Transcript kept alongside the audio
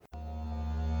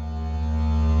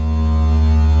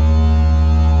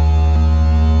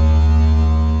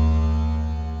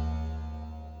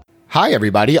Hi,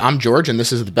 everybody. I'm George, and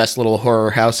this is the best little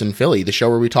horror house in Philly, the show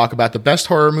where we talk about the best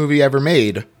horror movie ever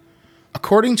made.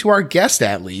 According to our guest,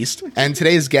 at least. And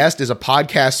today's guest is a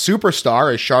podcast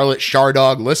superstar, as Charlotte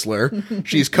Shardog Listler.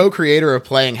 She's co-creator of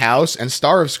Playing House and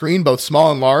star of Screen, both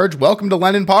small and large. Welcome to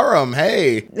Lennon Parham.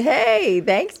 Hey. Hey,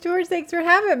 thanks, George. Thanks for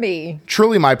having me.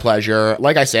 Truly my pleasure.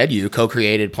 Like I said, you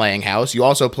co-created Playing House. You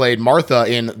also played Martha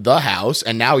in The House,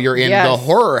 and now you're in The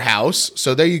Horror House.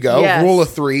 So there you go. Yes. Rule of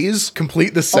threes.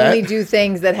 Complete the set. Only do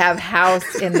things that have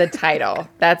house in the title.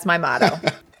 That's my motto.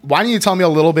 Why don't you tell me a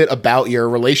little bit about your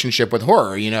relationship with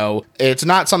horror? You know, it's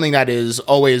not something that is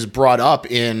always brought up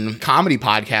in comedy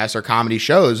podcasts or comedy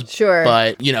shows. Sure.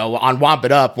 But, you know, on Womp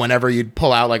It Up, whenever you'd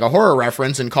pull out like a horror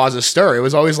reference and cause a stir, it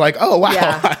was always like, oh, wow,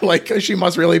 Yeah. like she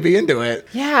must really be into it.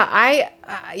 Yeah,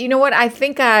 you know what? I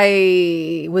think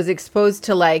I was exposed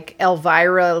to like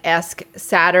Elvira-esque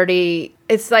Saturday.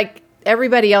 It's like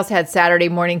everybody else had Saturday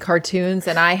morning cartoons,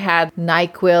 and I had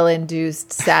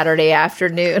NyQuil-induced Saturday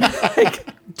afternoon. Like,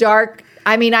 dark.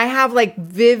 I mean, I have like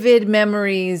vivid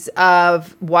memories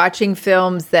of watching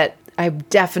films that I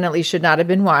definitely should not have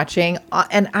been watching.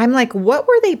 And I'm like, what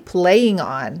were they playing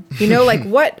on? You know, like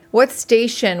what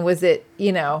station was it?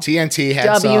 You know, TNT had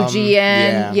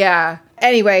WGN. Yeah.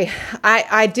 Anyway,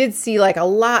 I did see like a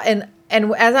lot. And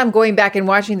as I'm going back and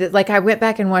watching this, like I went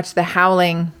back and watched The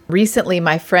Howling recently.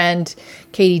 My friend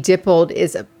Katie Dippold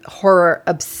is horror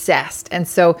obsessed. And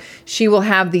so she will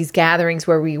have these gatherings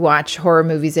where we watch horror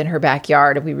movies in her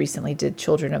backyard. And we recently did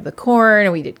Children of the Corn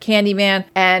and we did Candyman.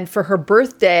 And for her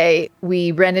birthday,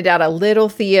 we rented out a little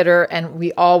theater and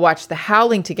we all watched The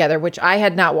Howling together, which I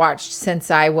had not watched since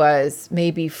I was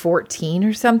maybe 14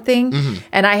 or something. Mm-hmm.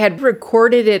 And I had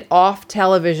recorded it off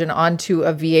television onto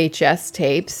a VHS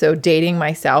tape. So dating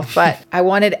myself, but I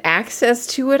wanted access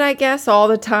to it, I guess, all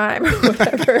the time or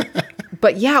whatever.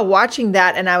 But yeah, watching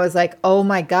that, and I was like, oh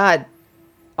my God,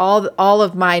 all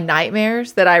of my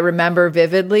nightmares that I remember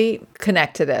vividly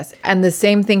connect to this. And the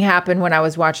same thing happened when I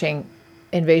was watching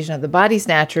Invasion of the Body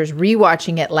Snatchers,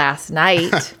 rewatching it last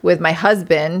night with my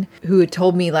husband, who had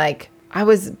told me like, I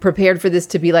was prepared for this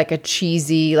to be like a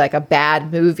cheesy, like a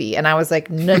bad movie. And I was like,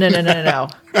 no. Do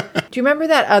you remember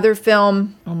that other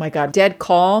film? Oh my God, Dead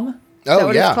Calm? Is that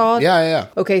what it's called? Yeah.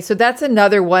 Okay, so that's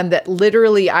another one that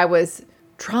literally I was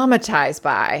traumatized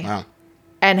by. Wow.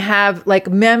 And have like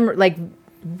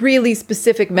really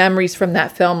specific memories from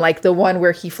that film, like the one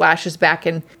where he flashes back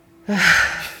in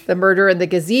the murder in the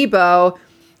gazebo,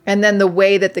 and then the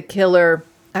way that the killer,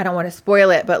 I don't want to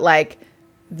spoil it, but like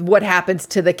what happens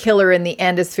to the killer in the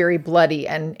end is very bloody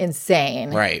and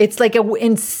insane. Right. It's like an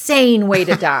insane way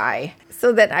to die.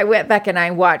 So then I went back and I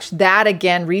watched that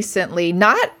again recently,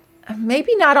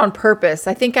 maybe not on purpose.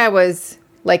 I think I was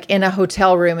like in a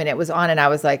hotel room and it was on and I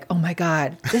was like, oh my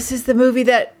God, this is the movie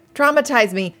that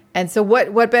traumatized me. And so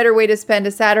what better way to spend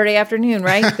a Saturday afternoon,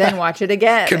 right? Than watch it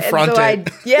again. Confront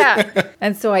it.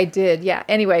 And so I did. Yeah.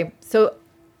 Anyway, so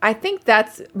I think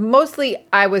that's mostly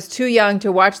I was too young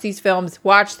to watch these films,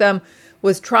 watch them,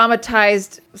 was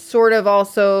traumatized, sort of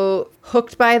also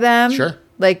hooked by them. Sure.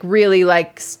 Like really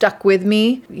like stuck with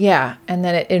me. Yeah. And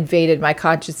then it invaded my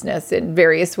consciousness in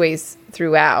various ways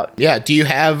throughout. Yeah. Do you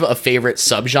have a favorite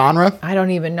subgenre? I don't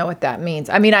even know what that means.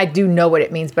 I mean, I do know what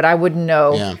it means, but I wouldn't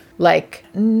know. Yeah. Like,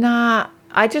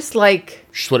 I just like...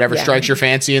 Just whatever strikes your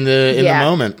fancy in the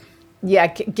moment. Yeah,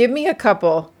 give me a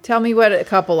couple. Tell me what a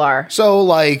couple are. So,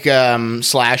 like,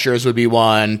 slashers would be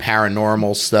one,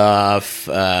 paranormal stuff,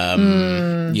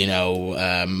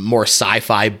 more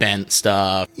sci-fi bent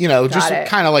stuff, just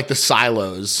kind of like the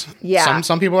silos. Yeah.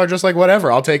 Some people are just like,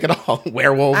 whatever, I'll take it all.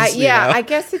 Werewolves, I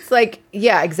guess it's like,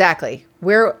 yeah, exactly.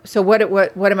 So what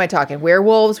am I talking?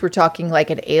 Werewolves, we're talking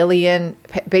like an alien,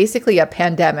 basically a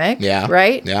pandemic,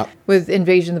 right? Yeah. With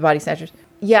Invasion of the Body Snatchers.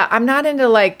 Yeah, I'm not into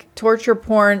like torture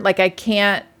porn. Like I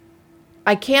can't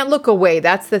look away.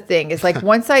 That's the thing. It's like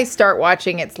once I start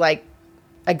watching, it's like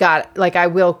I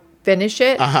will finish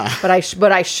it, but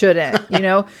I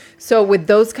shouldn't, So with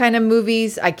those kind of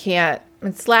movies, I can't.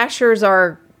 And slashers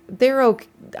they're okay.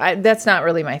 That's not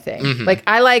really my thing. Mm-hmm. Like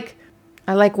I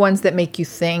like ones that make you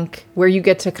think, where you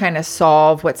get to kind of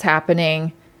solve what's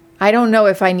happening. I don't know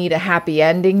if I need a happy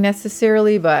ending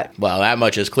necessarily, but... Well, that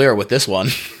much is clear with this one.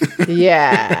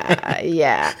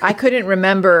 Yeah. I couldn't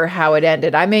remember how it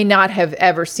ended. I may not have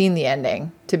ever seen the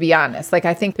ending, to be honest. Like,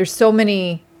 I think there's so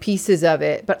many pieces of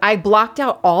it, but I blocked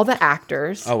out all the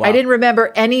actors. Oh, wow. I didn't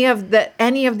remember any of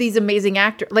these amazing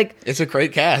actors. Like, it's a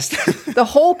great cast. The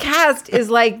whole cast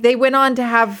is like, they went on to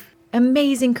have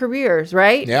amazing careers,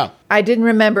 right? Yeah. I didn't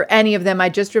remember any of them. I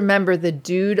just remember the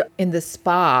dude in the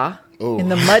spa in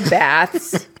the mud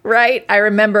baths, right? I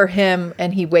remember him,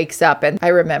 and he wakes up, and I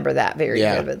remember that very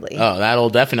vividly. Oh, that'll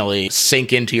definitely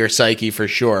sink into your psyche for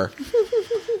sure.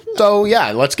 So,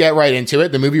 yeah, let's get right into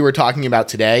it. The movie we're talking about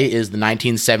today is the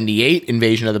 1978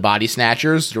 Invasion of the Body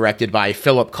Snatchers, directed by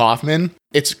Philip Kaufman.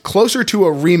 It's closer to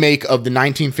a remake of the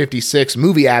 1956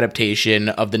 movie adaptation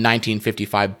of the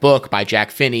 1955 book by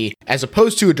Jack Finney, as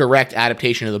opposed to a direct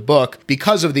adaptation of the book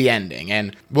because of the ending.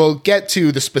 And we'll get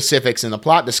to the specifics in the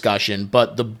plot discussion,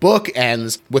 but the book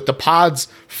ends with the pods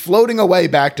floating away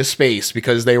back to space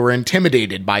because they were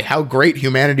intimidated by how great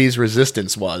humanity's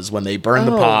resistance was when they burned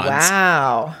the pods.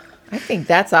 Wow. I think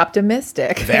that's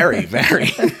optimistic. Very,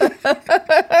 very.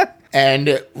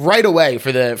 And right away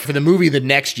for the movie the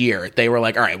next year, they were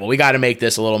like, all right, well, we got to make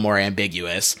this a little more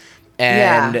ambiguous.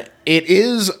 And it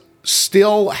is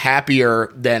still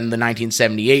happier than the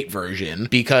 1978 version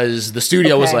because the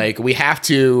studio was like, we have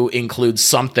to include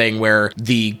something where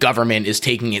the government is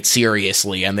taking it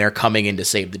seriously and they're coming in to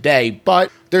save the day. But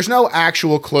there's no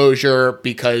actual closure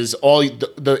because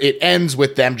it ends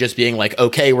with them just being like,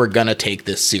 okay, we're going to take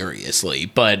this seriously,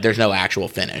 but there's no actual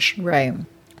finish. Right.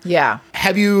 Yeah.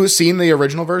 Have you seen the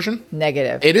original version?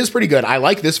 Negative. It is pretty good. I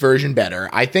like this version better.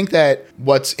 I think that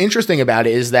what's interesting about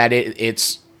it is that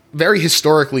it's very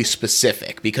historically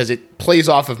specific because it plays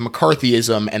off of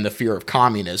McCarthyism and the fear of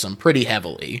communism pretty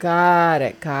heavily. Got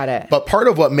it. But part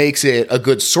of what makes it a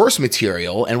good source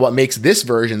material and what makes this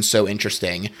version so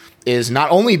interesting is not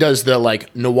only does the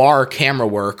noir camera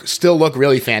work still look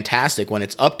really fantastic when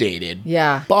it's updated,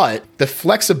 but the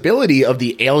flexibility of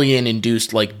the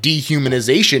alien-induced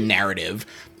dehumanization narrative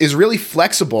is really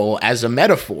flexible as a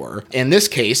metaphor. In this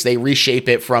case, they reshape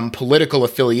it from political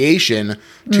affiliation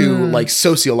to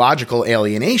sociological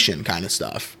alienation kind of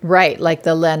stuff. Right, like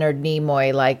the Leonard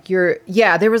Nimoy,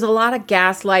 there was a lot of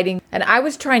gaslighting. And I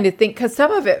was trying to think, because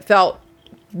some of it felt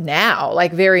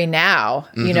very now,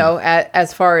 you know,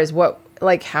 as far as what,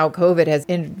 how COVID has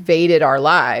invaded our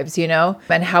lives, you know,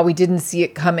 and how we didn't see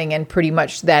it coming and pretty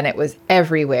much then it was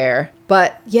everywhere.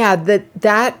 But yeah,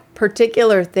 that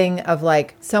particular thing of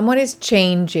someone is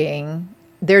changing.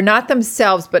 They're not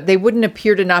themselves, but they wouldn't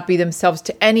appear to not be themselves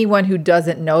to anyone who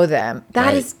doesn't know them.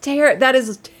 That is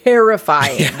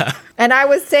terrifying. Yeah. And I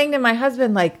was saying to my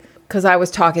husband, because I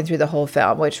was talking through the whole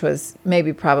film, which was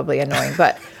probably annoying,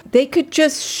 but they could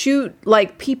just shoot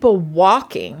people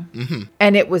walking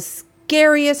and it was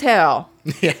scary as hell.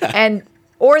 Yeah.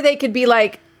 Or they could be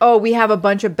oh, we have a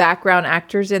bunch of background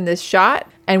actors in this shot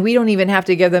and we don't even have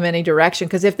to give them any direction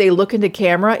because if they look into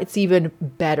camera, it's even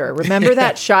better. Remember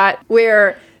that shot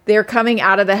where they're coming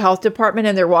out of the health department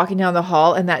and they're walking down the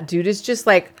hall and that dude is just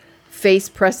face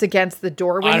pressed against the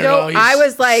door window? I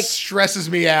was stresses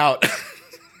me out.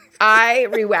 I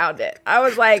rewound it. I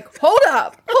was hold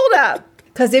up.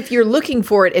 Because if you're looking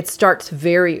for it, it starts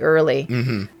very early.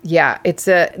 Mm-hmm. Yeah,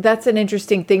 that's an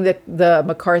interesting thing, that the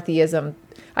McCarthyism.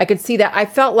 I could see that. I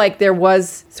felt like there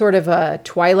was sort of a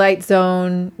Twilight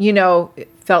Zone, you know, it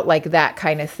felt like that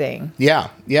kind of thing. Yeah,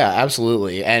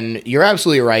 absolutely. And you're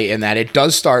absolutely right in that it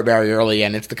does start very early,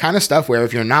 and it's the kind of stuff where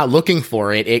if you're not looking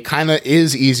for it, it kind of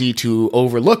is easy to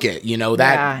overlook it. You know,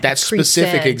 that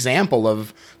specific example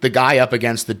of the guy up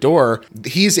against the door,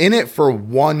 he's in it for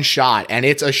one shot, and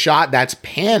it's a shot that's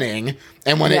panning.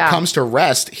 And when it comes to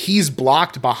rest, he's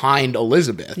blocked behind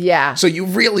Elizabeth. Yeah. So you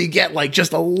really get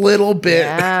just a little bit.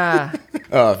 Yeah.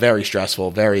 Very stressful,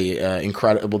 very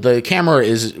incredible. The camera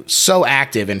is so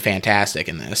active and fantastic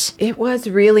in this. It was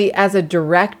really, as a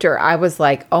director, I was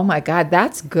like, oh my God,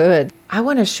 that's good. I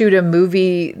want to shoot a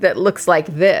movie that looks like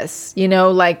this. You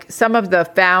know, some of the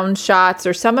found shots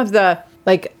or some of the,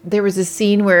 there was a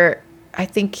scene where I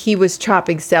think he was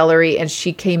chopping celery and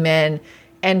she came in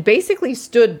and basically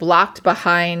stood blocked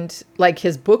behind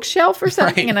his bookshelf or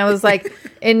something. Right. And I was like,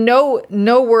 in no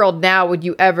world now would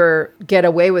you ever get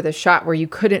away with a shot where you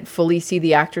couldn't fully see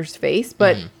the actor's face.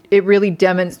 But it really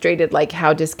demonstrated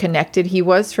how disconnected he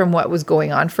was from what was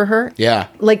going on for her. Yeah.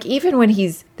 Even when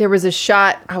there was a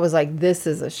shot, I was like, this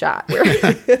is a shot.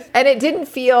 And it didn't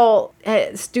feel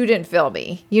student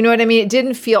filmy. You know what I mean? It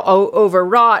didn't feel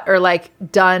overwrought or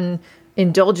done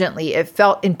indulgently. It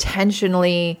felt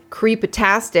intentionally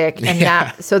creepatastic, and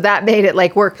that made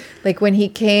it work. When he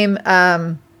came,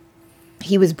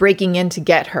 he was breaking in to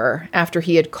get her after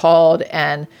he had called,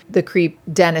 and the creep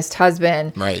dentist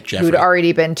husband, who'd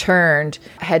already been turned,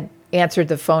 had answered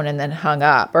the phone and then hung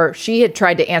up, or she had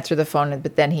tried to answer the phone,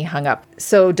 but then he hung up.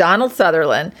 So Donald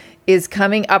Sutherland is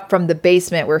coming up from the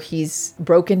basement where he's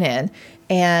broken in,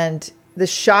 and the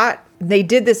shot, they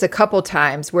did this a couple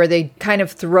times where they kind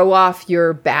of throw off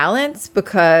your balance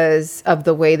because of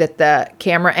the way that the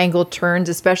camera angle turns,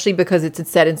 especially because it's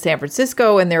set in San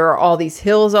Francisco and there are all these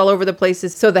hills all over the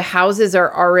places. So the houses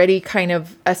are already kind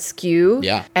of askew.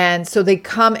 Yeah. And so they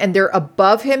come and they're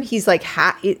above him. He's like,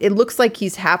 it looks like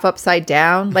he's half upside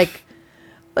down, like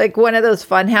one of those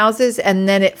fun houses, and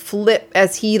then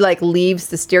as he like leaves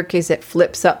the staircase, it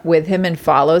flips up with him and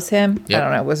follows him. Yep. I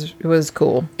don't know. It was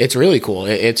cool. It's really cool.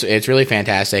 It's really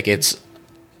fantastic. It's,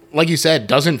 like you said,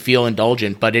 doesn't feel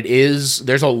indulgent, but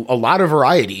there's a lot of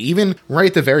variety. Even right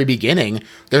at the very beginning,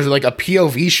 there's like a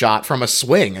POV shot from a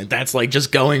swing that's like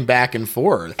just going back and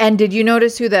forth. And did you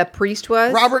notice who the priest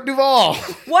was? Robert Duvall.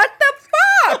 What the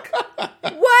fuck?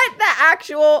 What the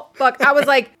actual fuck? I was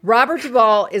like, Robert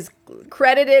Duvall is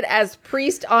credited as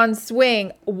priest on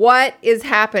swing. What is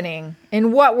happening?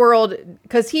 In what world?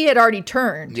 Because he had already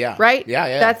turned. Yeah. Right?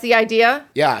 Yeah. That's the idea?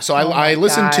 Yeah. So I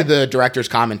listened to the director's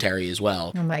commentary as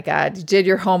well. Oh my God. You did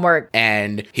your homework.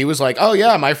 And he was like, oh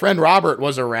yeah, my friend Robert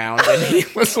was around. And he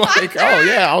was like, oh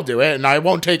yeah, I'll do it. And I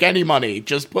won't take any money.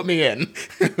 Just put me in.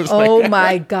 Oh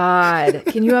my God.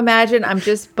 Can you imagine? I'm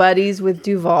just buddies with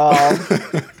Duvall.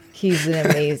 He's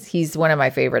one of my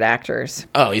favorite actors.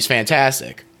 Oh, he's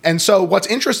fantastic. And so what's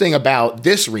interesting about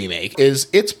this remake is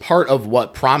it's part of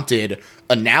what prompted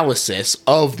analysis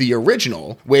of the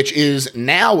original, which is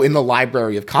now in the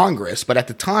Library of Congress, but at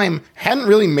the time hadn't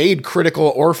really made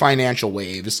critical or financial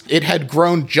waves. It had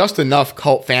grown just enough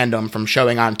cult fandom from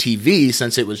showing on TV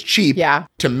since it was cheap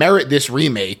to merit this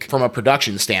remake from a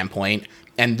production standpoint.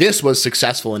 And this was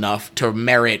successful enough to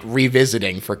merit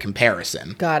revisiting for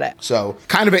comparison. Got it. So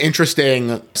kind of an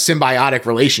interesting symbiotic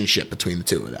relationship between the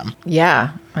two of them.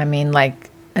 Yeah. I mean,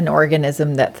 like an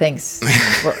organism that thinks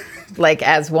like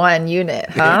as one unit,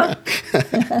 huh?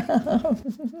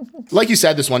 Like you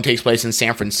said, this one takes place in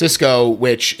San Francisco,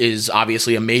 which is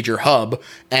obviously a major hub,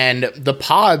 and the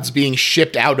pods being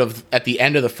shipped out of at the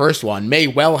end of the first one may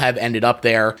well have ended up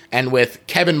there. And with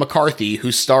Kevin McCarthy,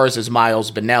 who stars as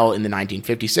Miles Bennell in the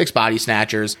 1956 Body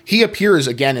Snatchers, he appears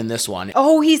again in this one.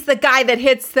 Oh, he's the guy that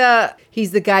hits the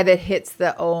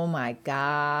oh my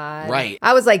God. Right.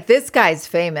 I was like, this guy's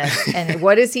famous. And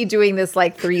what is he doing this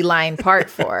like 3-line part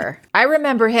for? I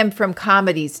remember him from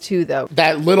comedies too, though.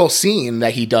 That little scene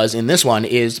that he does in this one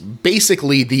is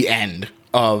basically the end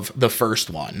of the first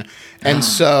one. And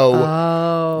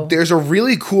so there's a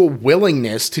really cool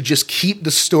willingness to just keep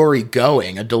the story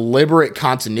going, a deliberate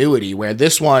continuity where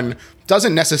this one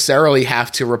doesn't necessarily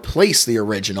have to replace the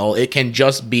original. It can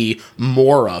just be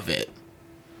more of it.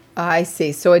 I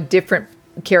see. So a different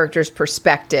character's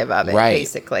perspective of it,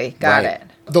 basically. Got it.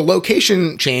 The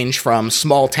location change from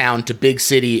small town to big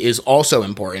city is also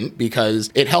important because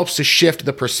it helps to shift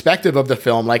the perspective of the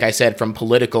film, like I said, from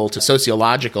political to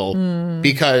sociological,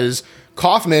 because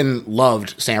Kaufman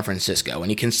loved San Francisco and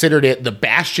he considered it the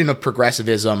bastion of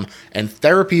progressivism, and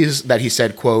therapies that he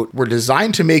said, quote, were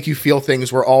designed to make you feel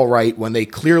things were all right when they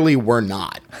clearly were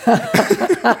not.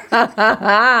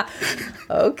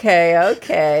 Okay.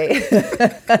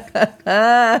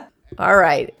 All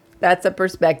right. That's a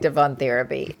perspective on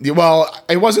therapy. Well,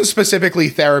 it wasn't specifically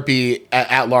therapy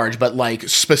at large, but like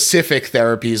specific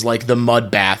therapies, like the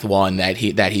mud bath one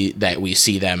that we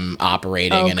see them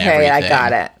operating and everything. Okay,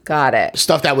 I got it.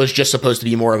 Stuff that was just supposed to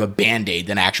be more of a Band-Aid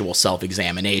than actual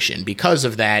self-examination. Because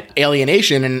of that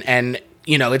alienation and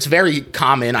you know, it's very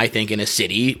common, I think, in a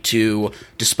city to,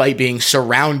 despite being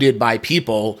surrounded by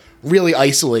people, really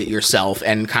isolate yourself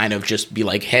and kind of just be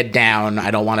like, head down.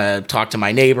 I don't want to talk to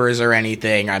my neighbors or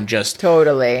anything. I'm just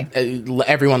totally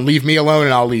everyone leave me alone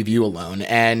and I'll leave you alone.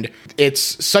 And it's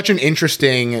such an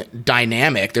interesting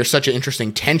dynamic. There's such an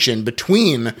interesting tension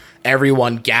between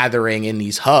everyone gathering in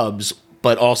these hubs,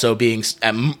 but also being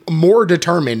more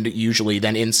determined usually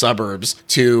than in suburbs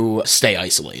to stay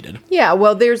isolated. Yeah,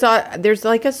 well, there's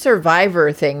like a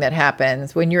survivor thing that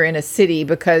happens when you're in a city,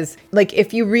 because like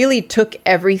if you really took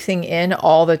everything in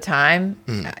all the time,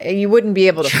 you wouldn't be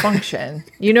able to function.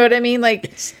 You know what I mean?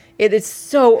 Like it is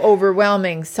so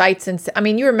overwhelming, sights and I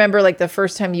mean, you remember like the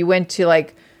first time you went to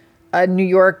like a New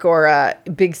York or a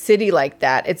big city like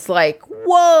that, it's like,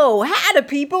 whoa, how do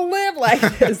people live like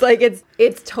this? Like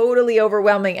it's totally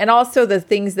overwhelming. And also the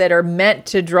things that are meant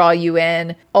to draw you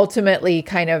in ultimately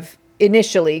kind of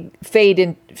initially fade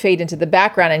into the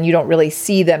background and you don't really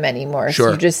see them anymore. Sure. So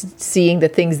you're just seeing the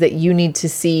things that you need to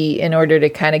see in order to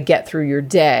kind of get through your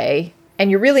day. And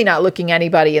you're really not looking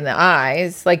anybody in the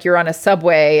eyes. Like you're on a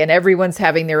subway and everyone's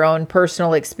having their own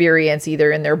personal experience, either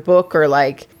in their book or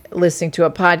like listening to a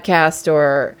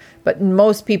podcast, but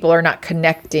most people are not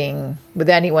connecting with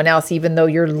anyone else, even though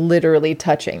you're literally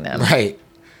touching them. Right.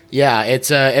 Yeah,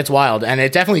 it's wild, and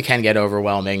it definitely can get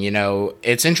overwhelming. You know,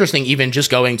 it's interesting even just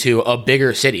going to a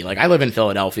bigger city. Like, I live in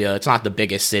Philadelphia. It's not the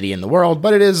biggest city in the world,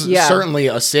 but it is certainly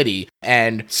a city.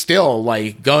 And still,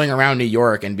 like, going around New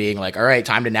York and being like, all right,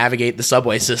 time to navigate the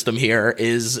subway system here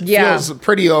feels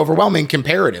pretty overwhelming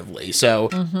comparatively. So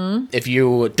if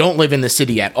you don't live in the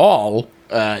city at all,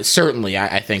 certainly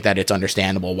I think that it's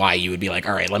understandable why you would be like,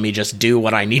 all right, let me just do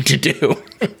what I need to do.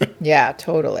 Yeah,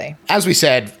 totally. As we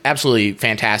said, absolutely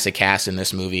fantastic cast in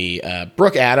this movie.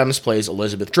 Brooke Adams plays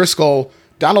Elizabeth Driscoll.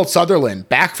 Donald Sutherland,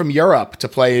 back from Europe to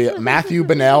play Matthew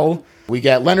Bonnell. We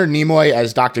get Leonard Nimoy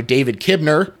as Dr. David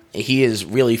Kibner. He is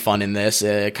really fun in this,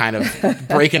 kind of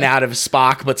breaking out of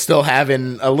Spock, but still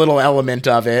having a little element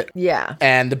of it. Yeah.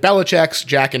 And the Belichicks,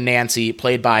 Jack and Nancy,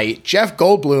 played by Jeff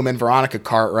Goldblum and Veronica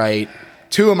Cartwright.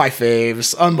 Two of my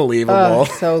faves. Unbelievable. Oh,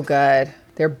 so good.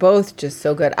 They're both just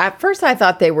so good. At first, I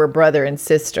thought they were brother and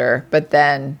sister, but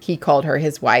then he called her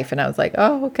his wife, and I was like,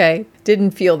 oh, okay.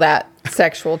 Didn't feel that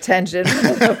sexual tension.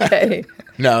 Okay.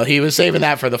 No, he was saving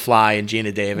that for The Fly and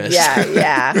Gina Davis.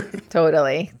 Yeah,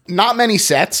 totally. Not many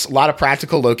sets, a lot of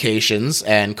practical locations,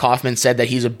 and Kaufman said that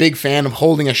he's a big fan of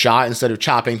holding a shot instead of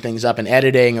chopping things up and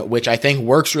editing, which I think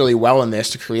works really well in this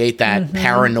to create that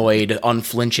paranoid,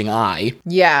 unflinching eye.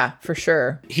 Yeah, for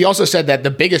sure. He also said that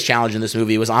the biggest challenge in this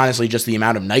movie was honestly just the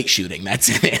amount of night shooting that's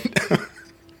in it.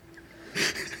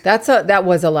 That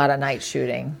was a lot of night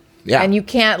shooting. Yeah. And you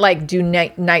can't like do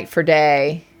night for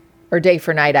day. Or day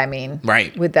for night, I mean.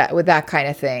 Right. With that kind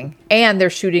of thing. And they're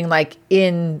shooting like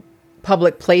in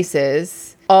public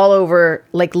places all over,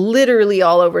 like literally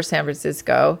all over San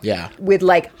Francisco. Yeah. With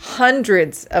like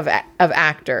hundreds of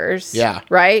actors. Yeah.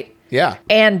 Right? Yeah.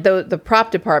 And the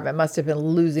prop department must have been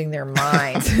losing their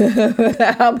minds.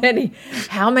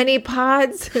 How many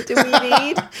pods do we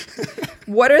need?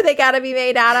 What are they got to be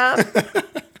made out of?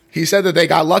 He said that they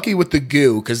got lucky with the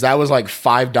goo because that was like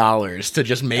 $5 to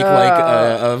just make like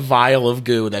a vial of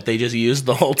goo that they just used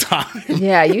the whole time.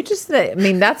 Yeah,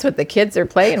 that's what the kids are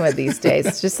playing with these days.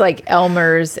 It's just like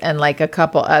Elmer's and like a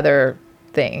couple other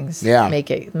things. Yeah. Make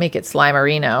it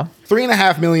Slimerino.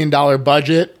 $3.5 million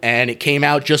budget, and it came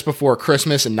out just before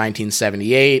Christmas in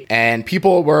 1978, and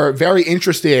people were very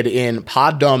interested in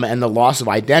poddom and the loss of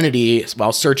identity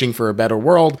while searching for a better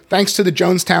world, thanks to the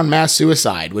Jonestown mass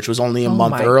suicide, which was only a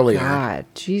month earlier. Oh my God,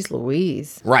 jeez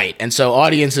Louise. Right, and so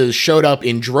audiences showed up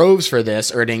in droves for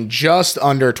this, earning just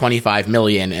under $25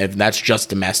 million, if that's just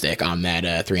domestic on that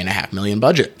 $3.5 million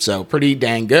budget, so pretty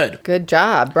dang good. Good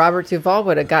job. Robert Duvall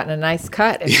would have gotten a nice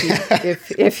cut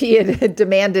if he had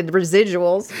demanded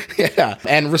residuals. Yeah,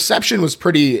 and reception was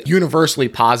pretty universally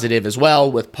positive as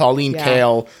well, with Pauline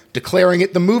Kael declaring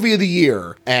it the movie of the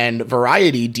year, and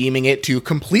Variety deeming it to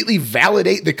completely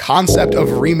validate the concept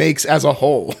of remakes as a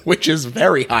whole, which is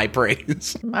very high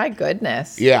praise. My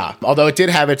goodness. Yeah, although it did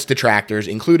have its detractors,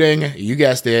 including, you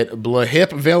guessed it,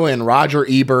 blahip villain Roger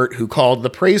Ebert, who called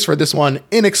the praise for this one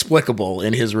inexplicable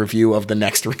in his review of the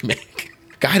next remake.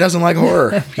 Guy doesn't like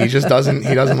horror. He just doesn't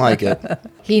like it.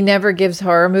 He never gives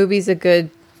horror movies a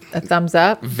thumbs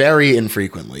up. Very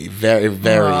infrequently. Very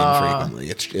infrequently.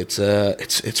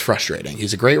 It's frustrating.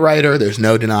 He's a great writer. There's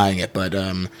no denying it, but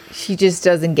he just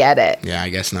doesn't get it. Yeah, I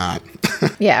guess not.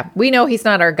 Yeah, we know he's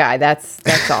not our guy. That's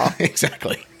all.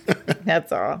 Exactly.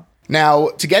 That's all. Now,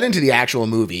 to get into the actual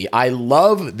movie, I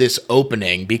love this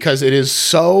opening because it is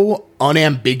so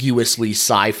unambiguously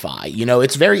sci-fi. You know,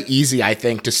 it's very easy, I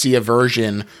think, to see a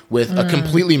version with a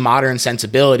completely modern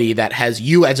sensibility that has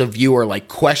you as a viewer, like,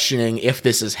 questioning if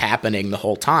this is happening the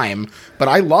whole time. But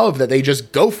I love that they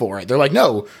just go for it. They're like,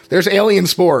 no, there's alien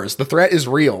spores. The threat is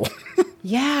real.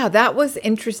 Yeah, that was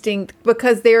interesting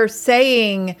because they're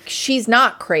saying she's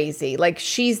not crazy. Like,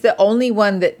 she's the only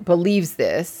one that believes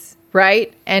this.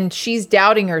 Right? And she's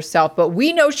doubting herself, but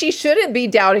we know she shouldn't be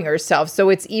doubting herself. So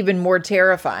it's even more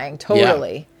terrifying.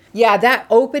 Totally. Yeah, that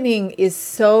opening is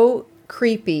so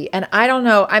creepy. And I don't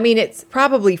know. I mean, it's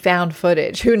probably found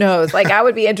footage. Who knows? Like, I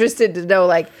would be interested to know,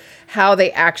 like, how they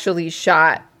actually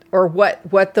shot or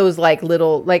what those like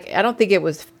little, like, I don't think it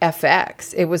was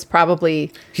FX. It was probably.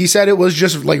 He said it was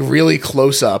just like really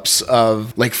close-ups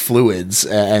of like fluids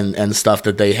and stuff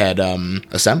that they had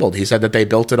assembled. He said that they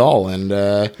built it all. And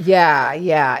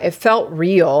yeah. It felt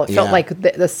real. It felt like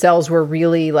the cells were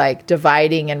really like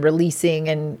dividing and releasing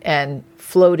and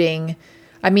floating.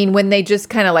 I mean, when they just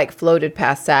kind of like floated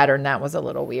past Saturn, that was a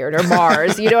little weird. Or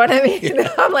Mars, you know what I mean?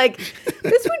 Yeah. I'm like,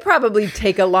 this would probably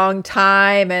take a long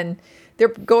time, and they're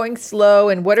going slow,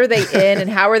 and what are they in, and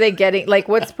how are they getting, like,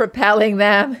 what's propelling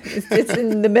them? It's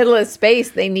in the middle of space.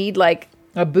 They need like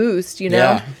a boost, you know?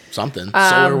 Yeah, something.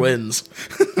 Solar winds.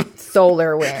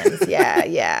 solar winds. Yeah,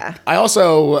 yeah. I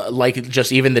also like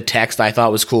just even the text I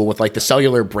thought was cool with like the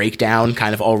cellular breakdown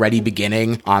kind of already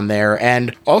beginning on there.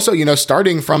 And also,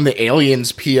 starting from the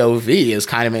aliens' POV is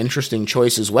kind of an interesting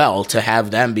choice as well, to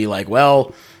have them be like,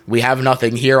 well, we have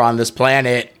nothing here on this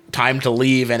planet. Time to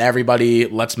leave, and everybody,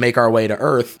 let's make our way to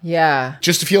Earth. Yeah.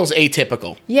 Just feels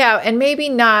atypical. Yeah, and maybe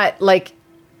not like,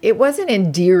 it wasn't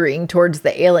endearing towards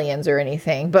the aliens or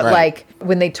anything, but like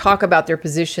when they talk about their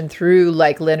position through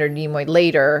like Leonard Nimoy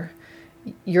later,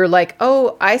 you're like,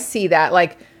 oh, I see that.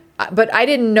 Like, but I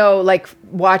didn't know, like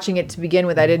watching it to begin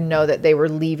with, I didn't know that they were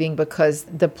leaving because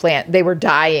they were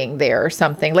dying there or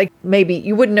something. Like maybe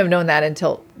you wouldn't have known that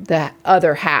until the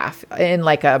other half in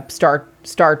like a Star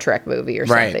Trek movie or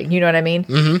something. Right. You know what I mean?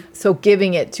 Mm-hmm. So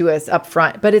giving it to us up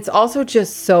front, but it's also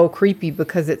just so creepy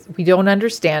because we don't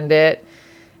understand it.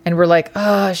 And we're like,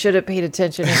 oh, I should have paid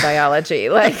attention in biology.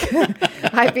 Like,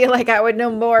 I feel like I would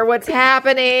know more what's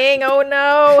happening. Oh,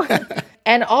 no.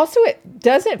 And also, it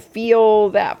doesn't feel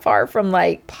that far from,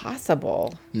 like,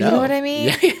 possible. No. You know what I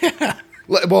mean? Yeah.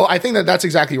 Well, I think that's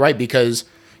exactly right because,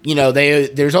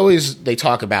 they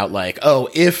talk about, like, oh,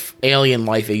 if alien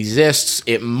life exists,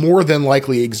 it more than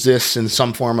likely exists in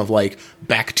some form of, like,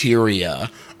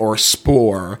 bacteria or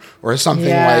spore or something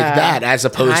like that, as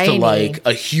opposed to like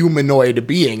a humanoid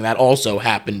being that also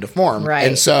happened to form. Right.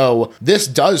 And so this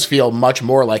does feel much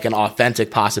more like an authentic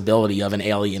possibility of an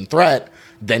alien threat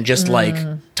than just like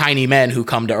tiny men who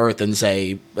come to Earth and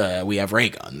say, we have ray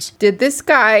guns. Did this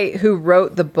guy who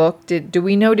wrote the book, did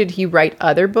he write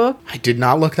other books? I did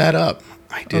not look that up.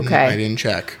 I didn't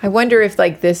check. I wonder if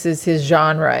like this is his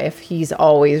genre, if he's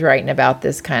always writing about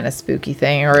this kind of spooky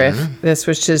thing, or if this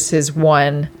was just his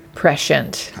one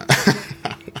prescient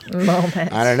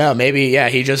moment. I don't know. Maybe,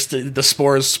 he just, the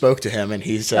spores spoke to him and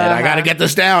he said, I got to get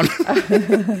this down.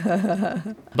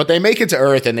 But they make it to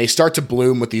Earth and they start to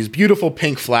bloom with these beautiful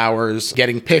pink flowers,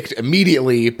 getting picked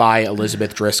immediately by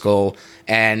Elizabeth Driscoll.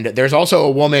 And there's also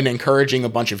a woman encouraging a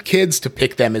bunch of kids to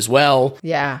pick them as well.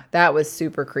 Yeah, that was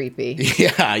super creepy.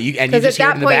 Yeah, because at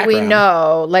that point we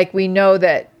know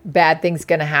that bad things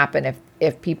going to happen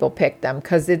if people pick them,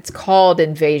 because it's called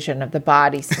Invasion of the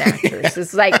Body Snatchers.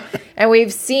 It's like, and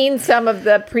we've seen some of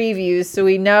the previews, so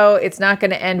we know it's not going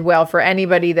to end well for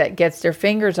anybody that gets their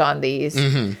fingers on these.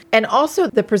 Mm-hmm. And also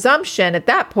the presumption at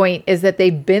that point is that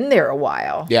they've been there a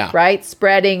while, right?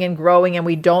 Spreading and growing, and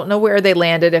we don't know where they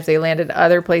landed, if they landed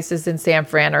other places in San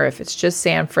Fran or if it's just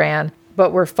San Fran.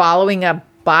 But we're following a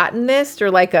botanist or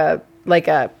like a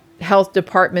health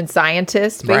department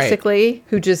scientist, basically,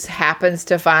 who just happens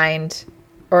to find,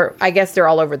 or I guess they're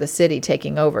all over the city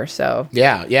taking over. So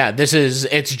yeah,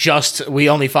 it's just, we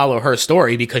only follow her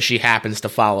story because she happens to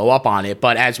follow up on it.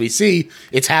 But as we see,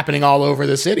 it's happening all over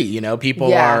the city.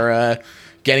 People are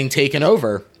getting taken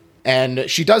over. And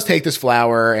she does take this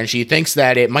flower, and she thinks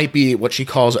that it might be what she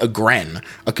calls a gren,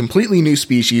 a completely new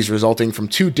species resulting from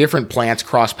two different plants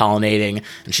cross-pollinating.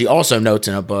 And she also notes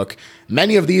in a book,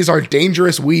 many of these are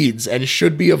dangerous weeds and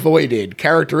should be avoided.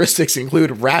 Characteristics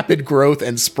include rapid growth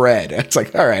and spread. It's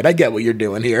like, all right, I get what you're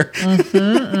doing here.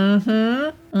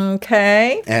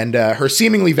 Okay. And her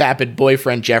seemingly vapid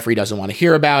boyfriend, Jeffrey, doesn't want to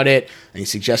hear about it. And he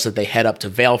suggests that they head up to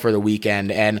Vale for the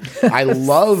weekend. And I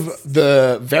love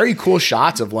the very cool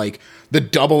shots of like the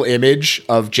double image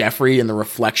of Jeffrey and the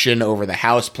reflection over the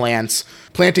house plants,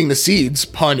 planting the seeds,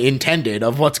 pun intended,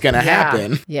 of what's going to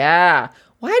happen. Yeah.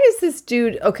 Why does this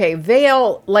dude,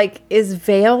 Vale, is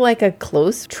Vale like a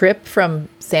close trip from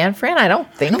San Fran? I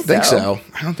don't think so.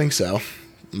 I don't think so.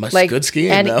 Must good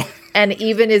skiing, though. And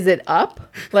even, is it up?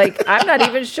 I'm not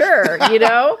even sure,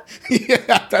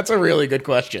 Yeah, that's a really good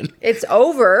question. It's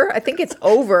over. I think it's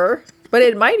over, but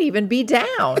it might even be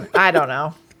down. I don't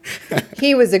know.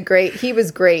 He was great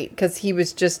because he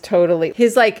was just totally,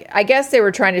 I guess they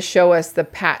were trying to show us the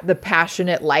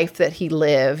passionate life that he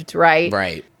lived, right?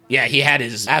 Right. Yeah, he had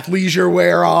his athleisure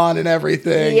wear on and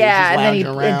everything. Yeah, and then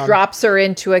he drops her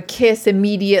into a kiss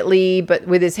immediately, but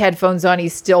with his headphones on,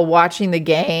 he's still watching the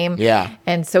game. Yeah.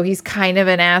 And so he's kind of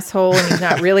an asshole, and he's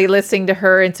not really listening to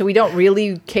her. And so we don't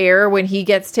really care when he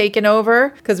gets taken over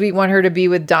because we want her to be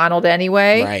with Donald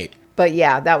anyway. Right. But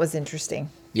yeah, that was interesting.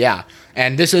 Yeah,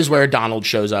 and this is where Donald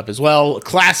shows up as well.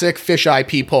 Classic fisheye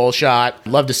peephole shot.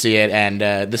 Love to see it. And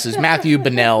this is Matthew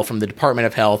Bennell from the Department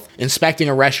of Health inspecting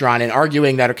a restaurant and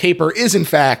arguing that a caper is, in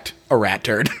fact, a rat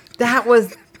turd. That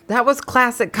was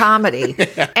classic comedy.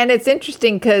 And it's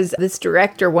interesting because this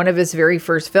director, one of his very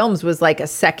first films was like a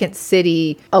Second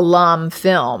City alum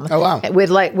film. Oh, wow. With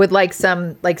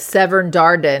some Severn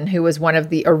Darden, who was one of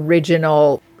the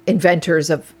original inventors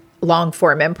of long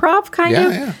form improv kind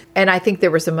of. Yeah. And I think there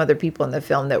were some other people in the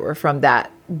film that were from that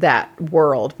that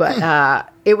world, but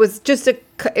it was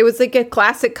like a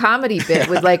classic comedy bit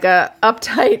with like a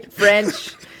uptight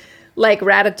French like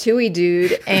Ratatouille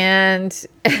dude and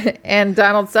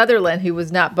Donald Sutherland, who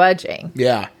was not budging.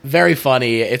 Yeah, very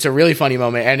funny. It's a really funny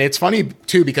moment, and it's funny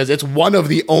too because it's one of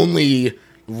the only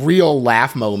real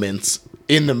laugh moments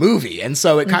in the movie, and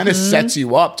so it kind of sets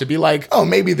you up to be like, oh,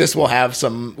 maybe this will have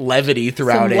some levity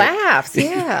throughout some laughs,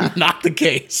 yeah. Not the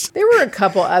case. There were a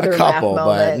couple other laugh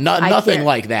moments, but nothing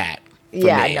like that.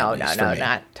 Yeah, no,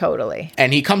 not totally.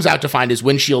 And he comes out to find his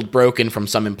windshield broken from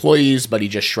some employees, but he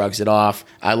just shrugs it off.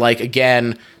 I like,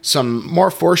 again, some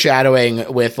more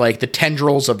foreshadowing with like the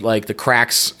tendrils of like the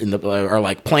cracks in the, or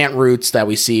like plant roots that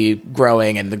we see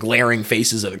growing and the glaring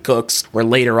faces of the cooks, where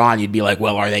later on you'd be like,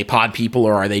 well, are they pod people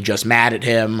or are they just mad at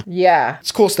him? Yeah.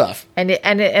 It's cool stuff. And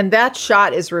that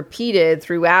shot is repeated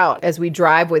throughout as we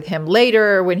drive with him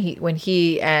later when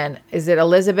he and, is it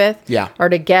Elizabeth? Yeah. Are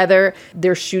together.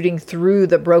 They're shooting through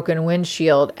the broken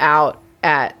windshield out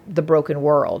at the broken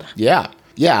world. Yeah.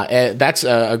 Yeah, that's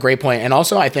a great point. And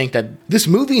also, I think that this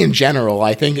movie in general,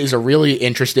 I think, is a really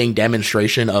interesting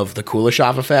demonstration of the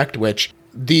Kuleshov effect, which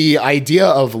the idea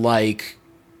of, like,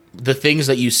 the things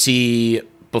that you see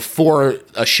before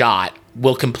a shot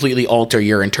will completely alter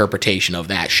your interpretation of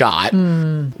that shot.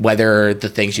 Whether the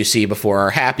things you see before are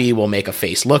happy will make a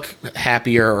face look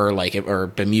happier or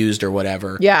bemused or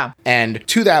whatever. Yeah. And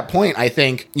to that point, I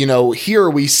think, here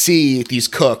we see these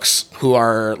cooks who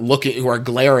are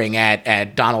glaring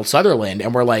at Donald Sutherland,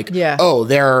 and we're like, oh,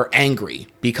 they're angry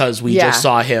because we just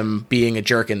saw him being a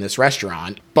jerk in this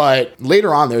restaurant. But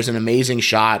later on, there's an amazing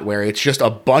shot where it's just a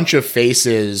bunch of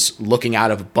faces looking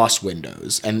out of bus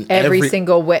windows, and every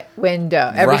single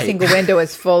window, single window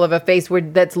is full of a face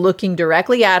that's looking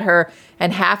directly at her,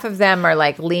 and half of them are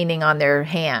like leaning on their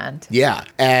hand. Yeah,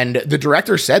 and the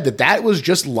director said that was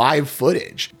just live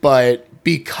footage, but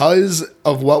because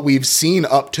of what we've seen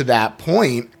up to that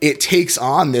point, it takes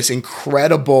on this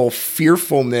incredible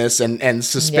fearfulness and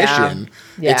suspicion.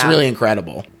 Yeah. It's really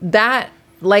incredible. That,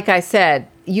 like I said,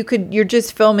 you're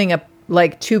just filming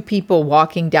like two people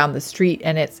walking down the street,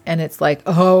 and it's like,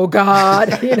 oh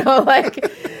God,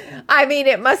 I mean,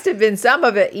 it must have been some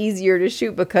of it easier to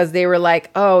shoot because they were like,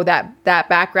 oh, that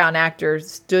background actor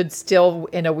stood still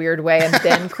in a weird way and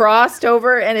then crossed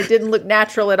over, and it didn't look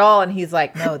natural at all. And he's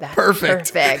like, no, that's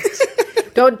perfect.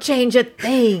 Don't change a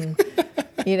thing.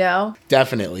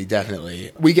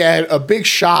 Definitely. We get a big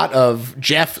shot of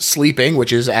Jeff sleeping,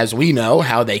 which is, as we know,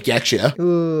 how they get you.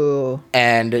 Ooh.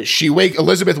 And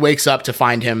Elizabeth wakes up to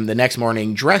find him the next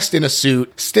morning dressed in a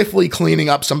suit, stiffly cleaning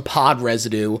up some pod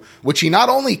residue, which he not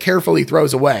only carefully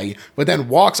throws away, but then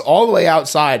walks all the way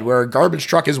outside where a garbage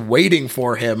truck is waiting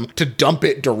for him to dump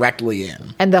it directly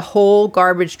in. And the whole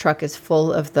garbage truck is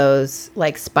full of those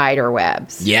like spider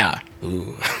webs. Yeah.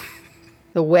 Ooh.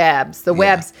 The webs.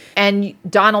 And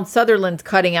Donald Sutherland's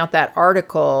cutting out that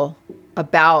article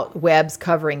about webs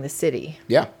covering the city.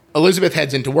 Yeah. Elizabeth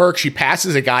heads into work. She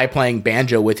passes a guy playing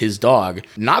banjo with his dog.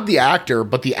 Not the actor,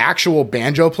 but the actual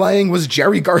banjo playing was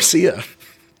Jerry Garcia.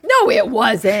 No, it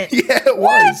wasn't. Yeah, it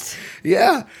was.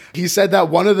 Yeah. He said that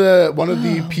one of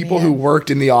the people who worked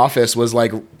in the office was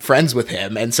like friends with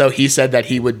him. And so he said that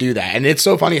he would do that. And it's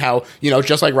so funny how,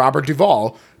 just like Robert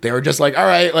Duvall, they were just like, all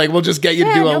right, like we'll just get you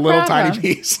to do a little tiny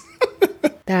piece.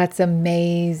 That's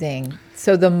amazing.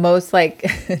 So the most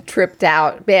like tripped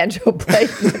out banjo player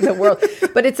in the world,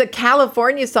 but it's a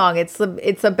California song.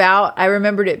 It's about, I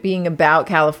remembered it being about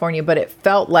California, but it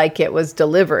felt like it was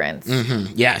Deliverance.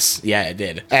 Mm-hmm. Yes. Yeah, it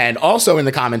did. And also in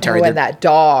the commentary. And that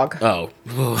dog. Oh.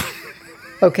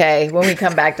 Okay. When we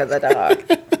come back to the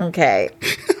dog. Okay.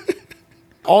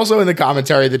 Also in the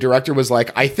commentary, the director was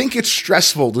like, I think it's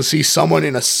stressful to see someone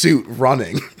in a suit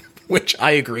running, which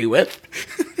I agree with.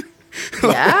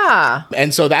 Yeah.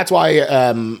 And so that's why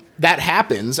that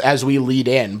happens as we lead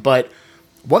in. But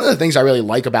one of the things I really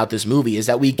like about this movie is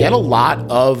that we get a lot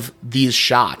of these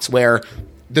shots where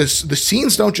the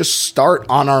scenes don't just start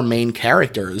on our main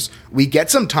characters. We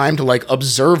get some time to like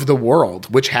observe the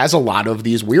world, which has a lot of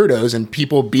these weirdos and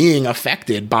people being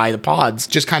affected by the pods,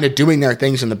 just kind of doing their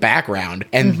things in the background.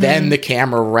 And then the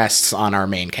camera rests on our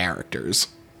main characters.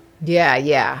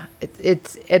 Yeah.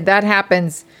 That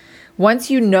happens.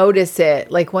 Once you notice it,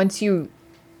 like once you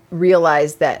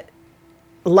realize that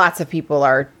lots of people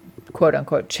are quote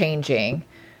unquote changing,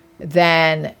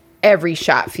 then every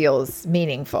shot feels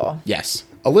meaningful. Yes.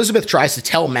 Elizabeth tries to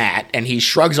tell Matt, and he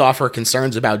shrugs off her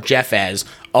concerns about Jeff as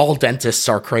all dentists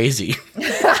are crazy.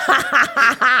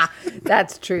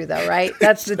 That's true, though, right?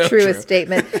 That's the truest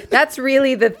statement. That's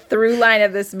really the through line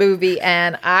of this movie,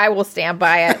 and I will stand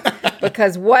by it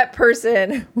because what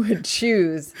person would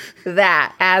choose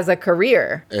that as a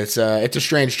career? It's a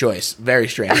strange choice. Very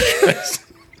strange choice.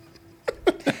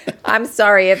 I'm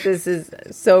sorry if this is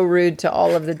so rude to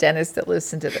all of the dentists that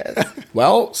listen to this.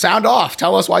 Well, sound off.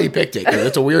 Tell us why you picked it, because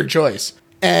it's a weird choice.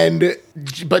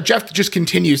 But Jeff just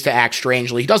continues to act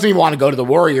strangely. He doesn't even want to go to the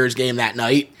Warriors game that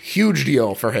night. Huge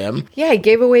deal for him. Yeah, he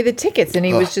gave away the tickets, and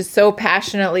he was just so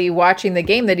passionately watching the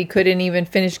game that he couldn't even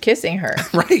finish kissing her.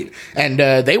 Right. And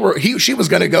she was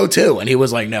going to go too, and he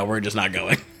was like, no, we're just not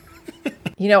going.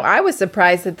 You know, I was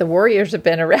surprised that the Warriors have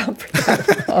been around for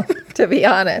that long, to be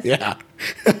honest. Yeah.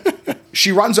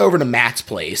 She runs over to Matt's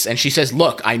place, and she says,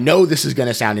 look, I know this is going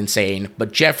to sound insane,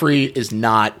 but Jeffrey is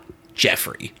not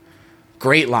Jeffrey.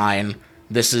 Great line.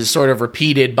 This is sort of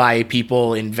repeated by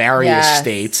people in various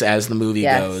states as the movie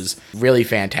goes. Really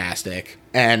fantastic.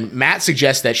 And Matt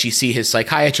suggests that she see his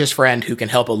psychiatrist friend who can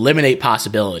help eliminate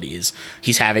possibilities.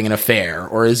 He's having an affair,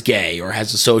 or is gay, or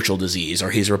has a social disease,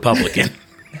 or he's Republican.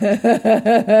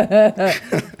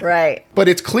 Right. But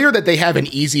it's clear that they have an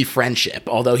easy friendship,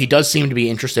 although he does seem to be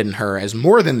interested in her as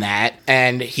more than that.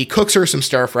 And he cooks her some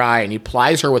stir fry and he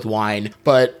plies her with wine.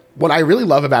 But what I really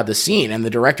love about the scene, and the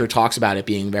director talks about it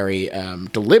being very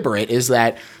deliberate, is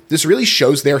that this really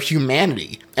shows their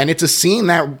humanity. And it's a scene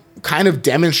that kind of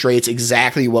demonstrates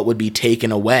exactly what would be taken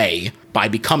away by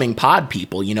becoming pod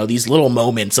people. You know, these little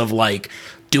moments of like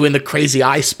doing the crazy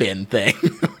eye spin thing.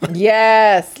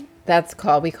 Yes.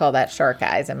 We call that shark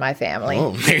eyes in my family.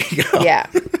 Oh, there you go. Yeah.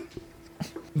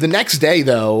 The next day,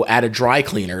 though, at a dry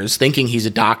cleaner's, thinking he's a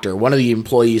doctor, one of the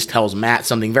employees tells Matt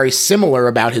something very similar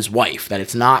about his wife, that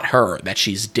it's not her, that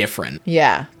she's different.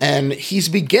 Yeah. And he's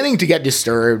beginning to get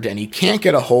disturbed, and he can't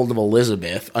get a hold of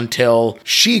Elizabeth until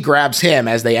she grabs him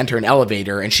as they enter an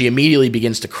elevator, and she immediately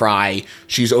begins to cry.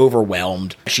 She's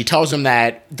overwhelmed. She tells him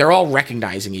that they're all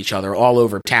recognizing each other all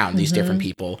over town, these different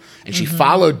people. And she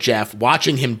followed Jeff,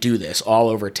 watching him do this all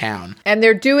over town. And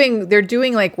they're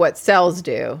doing like what cells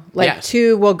do. Like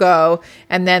two will go,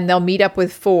 and then they'll meet up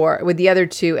with the other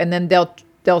two, and then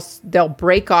they'll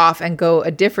break off and go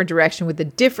a different direction with a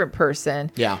different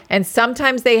person. Yeah. And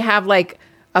sometimes they have like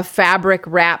a fabric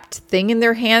wrapped thing in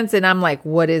their hands, and I'm like,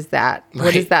 what is that? Right.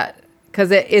 What is that?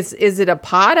 Because is it a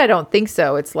pod? I don't think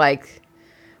so. It's like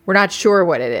we're not sure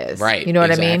what it is. Right. You know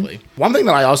what I mean? One thing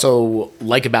that I also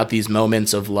like about these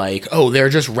moments of like, oh, they're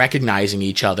just recognizing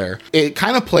each other. It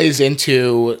kind of plays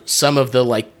into some of the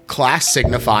like class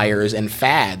signifiers and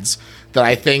fads that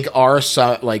I think are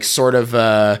sort of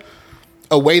a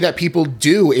way that people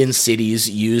do in cities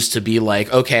use to be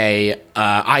like, okay,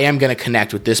 I am going to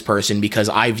connect with this person because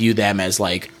I view them as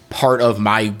like part of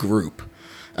my group.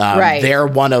 Right. They're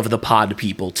one of the pod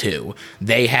people too.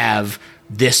 They have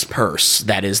this purse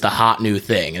that is the hot new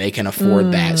thing. They can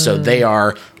afford that. So they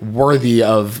are worthy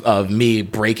of me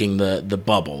breaking the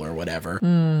bubble or whatever.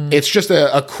 It's just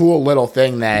a cool little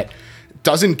thing that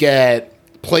doesn't get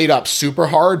played up super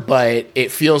hard, but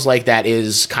it feels like that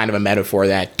is kind of a metaphor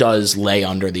that does lay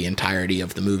under the entirety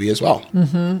of the movie as well.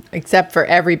 Mm-hmm. Except for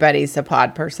everybody's a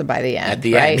pod person by the end. At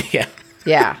the end, yeah.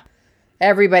 Yeah.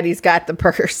 Everybody's got the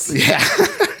purse. Yeah.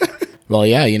 Well,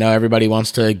 yeah, you know, everybody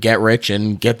wants to get rich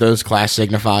and get those class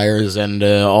signifiers and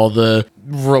all the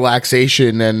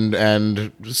relaxation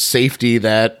and safety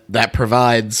that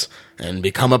provides and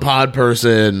become a pod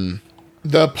person.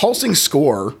 The pulsing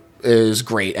score is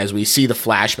great as we see the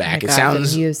flashback.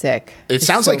 The music. It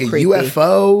sounds so like creepy. A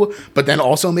UFO, but then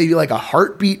also maybe like a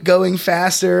heartbeat going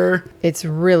faster. It's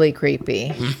really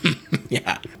creepy.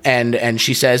 Yeah. And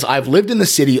she says, I've lived in the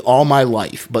city all my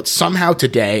life, but somehow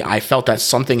today I felt that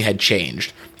something had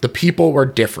changed. The people were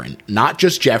different. Not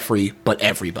just Jeffrey, but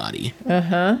everybody.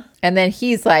 Uh-huh. And then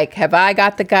he's like, have I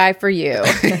got the guy for you?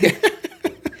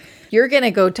 You're going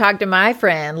to go talk to my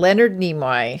friend, Leonard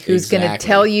Nimoy, who's going to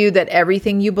tell you that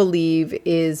everything you believe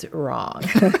is wrong.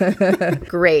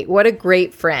 Great. What a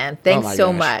great friend. Thanks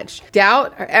so much.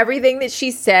 Doubt everything that she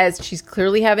says. She's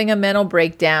clearly having a mental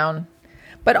breakdown.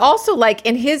 But also, like,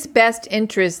 in his best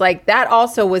interest, like, that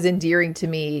also was endearing to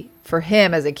me for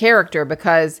him as a character,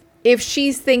 because if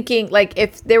she's thinking, like,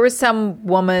 if there was some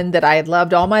woman that I had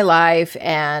loved all my life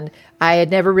and I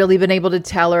had never really been able to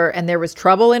tell her, and there was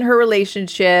trouble in her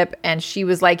relationship, and she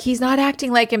was like, he's not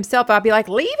acting like himself, I'd be like,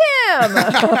 leave him.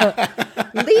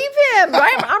 Leave him. I'm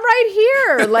right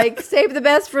here. Like, save the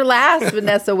best for last,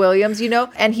 Vanessa Williams, you know?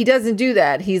 And he doesn't do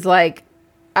that. He's like,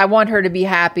 I want her to be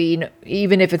happy,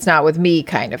 even if it's not with me,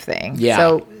 kind of thing.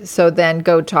 Yeah. So then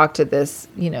go talk to this,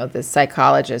 you know, this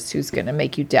psychologist who's going to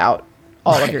make you doubt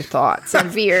all of your thoughts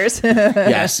and fears.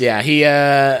 Yes, yeah. He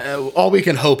all we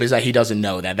can hope is that he doesn't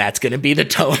know that that's going to be the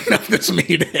tone of this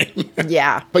meeting.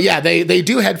 Yeah. But yeah, they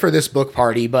do head for this book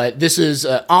party, but this is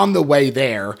on the way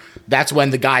there. That's when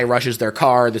the guy rushes their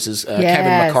car. This is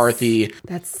Kevin McCarthy.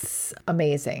 That's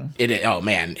amazing. Oh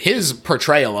man, his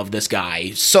portrayal of this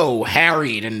guy, so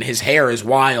harried and his hair is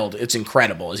wild. It's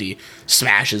incredible as he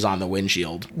smashes on the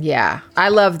windshield. Yeah. I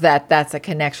love that that's a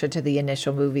connection to the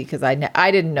initial movie because I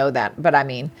didn't know that. But I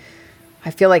mean,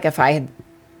 I feel like if I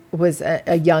was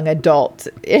a young adult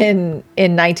in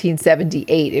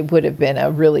 1978, it would have been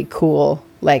a really cool,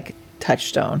 like,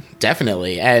 touchstone.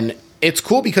 Definitely. And it's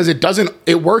cool because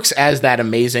it works as that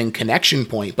amazing connection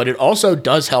point, but it also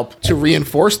does help to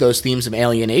reinforce those themes of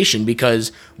alienation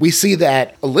because we see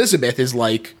that Elizabeth is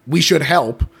like, we should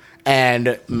help,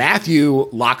 and Matthew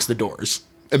locks the doors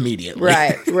immediately.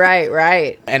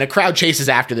 Right. And a crowd chases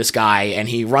after this guy, and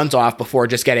he runs off before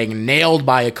just getting nailed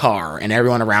by a car, and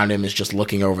everyone around him is just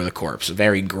looking over the corpse.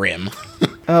 Very grim.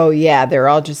 Oh, yeah. They're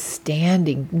all just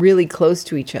standing really close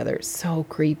to each other. So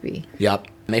creepy. Yep.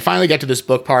 And they finally get to this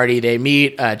book party. They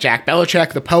meet Jack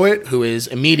Belichick, the poet, who is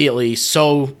immediately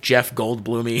so Jeff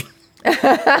Goldblum-y.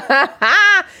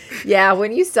 Yeah,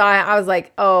 when you saw it, I was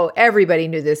like, oh, everybody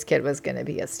knew this kid was going to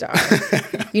be a star.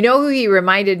 You know who he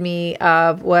reminded me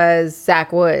of was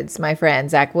Zach Woods, my friend,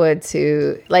 Zach Woods,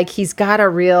 who, like, he's got a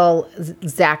real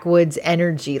Zach Woods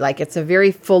energy. Like, it's a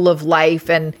very full of life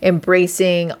and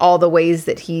embracing all the ways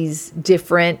that he's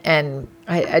different. And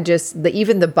I just,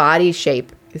 even the body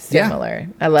shape is similar.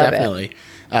 Yeah, I love it.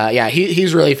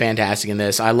 He's really fantastic in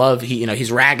this. I love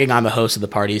he's ragging on the host of the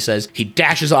party. He says he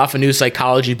dashes off a new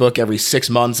psychology book every 6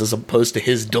 months as opposed to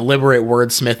his deliberate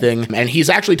wordsmithing. And he's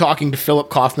actually talking to Philip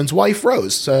Kaufman's wife,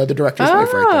 Rose, the director's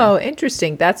wife right there. Oh,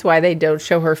 interesting. That's why they don't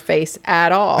show her face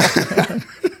at all.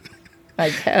 I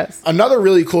guess. Another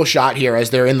really cool shot here as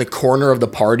they're in the corner of the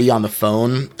party on the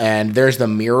phone, and there's the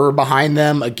mirror behind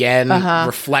them, again,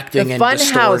 reflecting and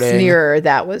distorting. The funhouse mirror,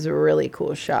 that was a really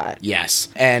cool shot. Yes.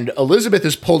 And Elizabeth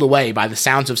is pulled away by the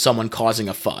sounds of someone causing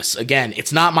a fuss. Again,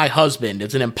 it's not my husband,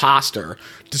 it's an imposter,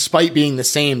 despite being the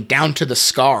same down to the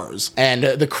scars. And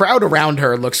the crowd around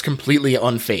her looks completely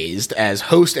unfazed as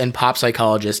host and pop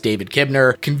psychologist David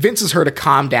Kibner convinces her to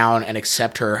calm down and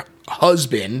accept her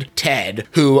husband, Ted,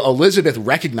 who Elizabeth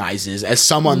recognizes as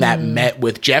someone that met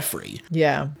with Jeffrey.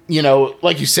 Yeah. You know,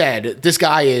 like you said, this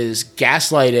guy is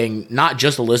gaslighting not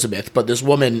just Elizabeth, but this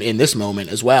woman in this moment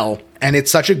as well. And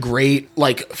it's such a great,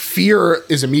 like, fear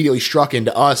is immediately struck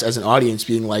into us as an audience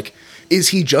being like, is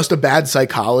he just a bad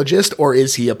psychologist or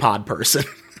is he a pod person?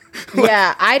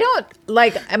 Yeah, I don't,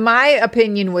 like, my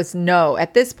opinion was no.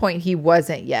 At this point, he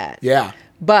wasn't yet. Yeah.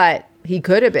 But he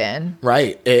could have been.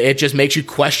 Right. It just makes you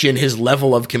question his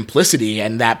level of complicity,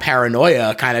 and that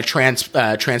paranoia kind of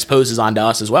transposes onto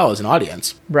us as well as an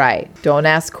audience. Right. Don't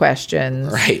ask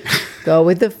questions. Right. Go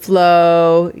with the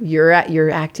flow. You're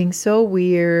acting so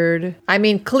weird. I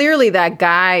mean, clearly that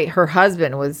guy, her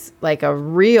husband, was like a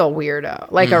real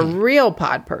weirdo, like a real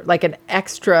pod like an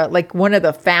extra, like one of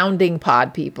the founding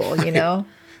pod people, you know?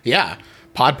 Yeah.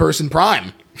 Pod person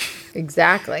prime.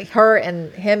 Exactly.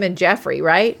 Him and Jeffrey,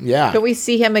 right? Yeah. Can we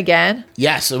see him again?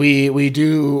 Yes, we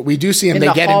do see him.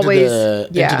 They get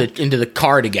into the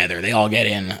car together. They all get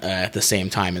in at the same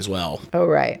time as well. Oh,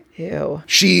 right. Ew.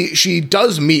 She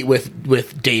does meet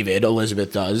with David,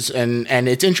 Elizabeth does, and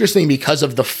it's interesting because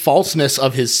of the falseness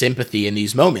of his sympathy in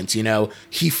these moments. You know,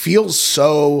 he feels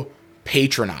so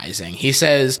patronizing. He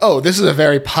says, oh, this is a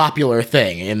very popular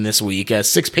thing in this week.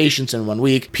 6 patients in 1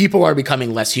 week. People are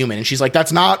becoming less human. And she's like,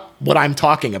 that's not what I'm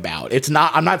talking about.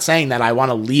 I'm not saying that I want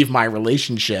to leave my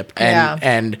relationship.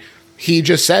 And he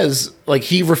just says, like,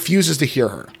 he refuses to hear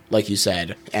her, like you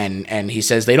said. And he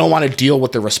says they don't want to deal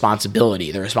with the responsibility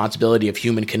of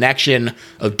human connection,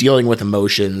 of dealing with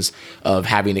emotions, of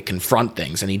having to confront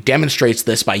things. And he demonstrates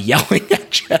this by yelling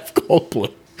at Jeff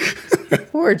Goldblum.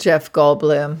 Poor Jeff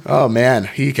Goldblum. Oh, man.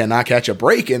 He cannot catch a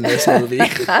break in this movie.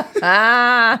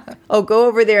 Oh, go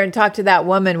over there and talk to that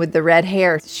woman with the red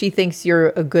hair. She thinks you're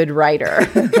a good writer.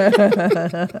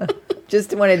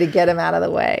 Just wanted to get him out of the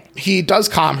way. He does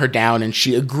calm her down, and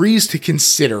she agrees to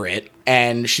consider it.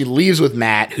 And she leaves with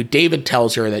Matt, who David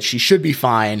tells her that she should be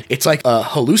fine. It's like a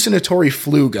hallucinatory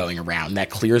flu going around that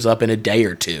clears up in a day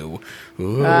or two.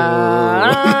 Ooh.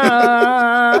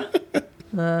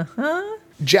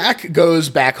 Jack goes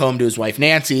back home to his wife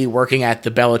Nancy, working at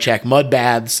the Belichick mud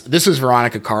baths. This is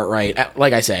Veronica Cartwright.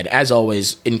 Like I said, as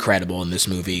always, incredible in this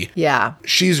movie. Yeah.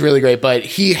 She's really great, but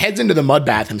he heads into the mud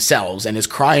bath himself and is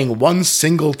crying. One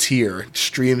single tear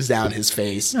streams down his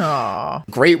face. Aww.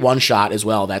 Great one shot as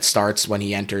well that starts when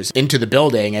he enters into the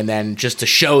building, and then just to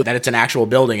show that it's an actual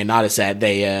building and not a set,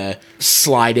 they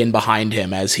slide in behind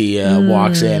him as he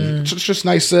walks in. It's just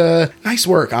nice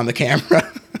work on the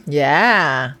camera.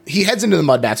 Yeah. He heads into the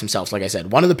mud baths himself, like I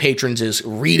said. One of the patrons is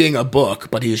reading a book,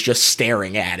 but he's just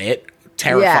staring at it.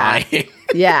 Terrifying.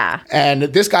 Yeah. And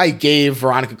this guy gave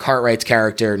Veronica Cartwright's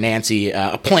character, Nancy,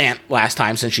 a plant last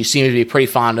time, since she seemed to be pretty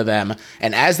fond of them.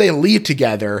 And as they leave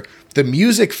together, the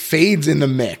music fades in the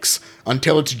mix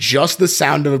until it's just the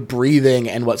sound of breathing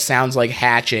and what sounds like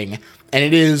hatching. And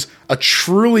it is a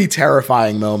truly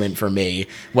terrifying moment for me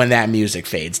when that music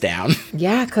fades down.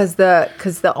 Yeah, because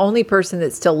the only person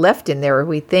that's still left in there,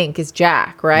 we think, is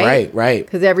Jack, right? Right.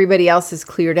 Because everybody else is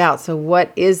cleared out. So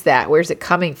what is that? Where's it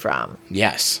coming from?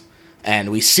 Yes.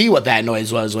 And we see what that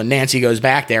noise was when Nancy goes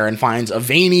back there and finds a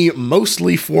veiny,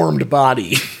 mostly formed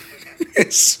body.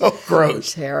 It's so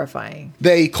gross. Terrifying.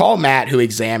 They call Matt, who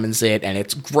examines it, and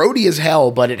it's grody as hell,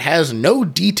 but it has no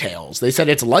details. They said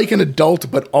it's like an adult,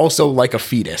 but also like a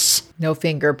fetus. No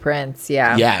fingerprints,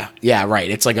 yeah. Yeah,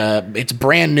 right. It's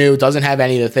brand new, doesn't have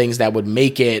any of the things that would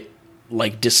make it,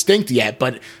 like, distinct yet,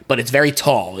 but it's very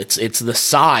tall. It's the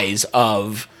size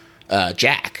of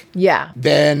Jack. Yeah.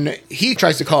 Then he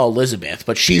tries to call Elizabeth,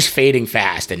 but she's fading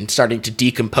fast and starting to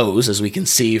decompose, as we can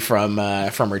see from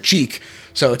her cheek.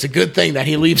 So it's a good thing that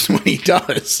he leaves when he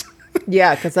does.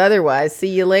 Yeah, because otherwise, see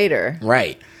you later.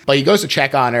 Right. But he goes to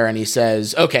check on her and he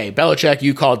says, okay, Belichick,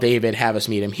 you call David, have us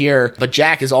meet him here. But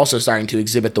Jack is also starting to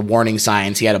exhibit the warning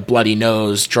signs. He had a bloody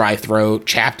nose, dry throat,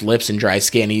 chapped lips, and dry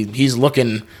skin. He's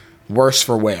looking worse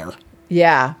for wear.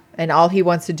 Yeah. And all he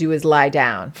wants to do is lie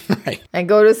down. Right. And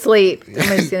go to sleep.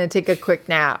 Somebody's going to take a quick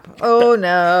nap. Oh,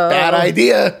 no.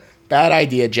 Bad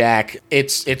idea, Jack.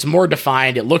 It's more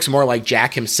defined. It looks more like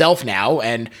Jack himself now.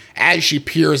 And as she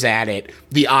peers at it,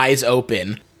 the eyes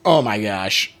open. Oh, my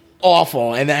gosh.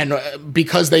 Awful. And then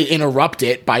because they interrupt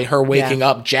it by her waking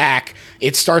up Jack,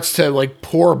 it starts to, like,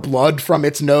 pour blood from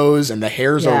its nose, and the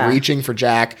hairs are reaching for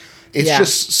Jack. It's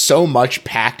just so much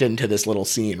packed into this little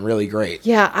scene. Really great.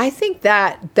 Yeah, I think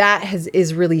that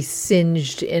is really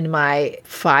singed in my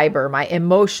fiber, my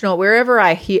emotional, wherever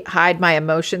I hide my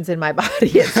emotions in my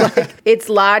body. It's like it's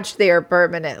lodged there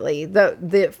permanently.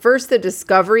 The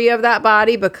discovery of that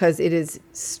body, because it is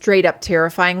straight up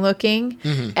terrifying looking,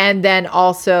 and then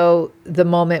also the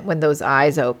moment when those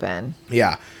eyes open.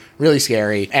 Yeah. Really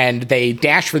scary. And they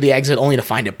dash for the exit only to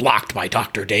find it blocked by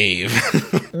Dr. Dave.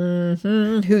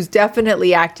 Who's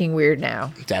definitely acting weird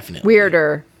now. Definitely.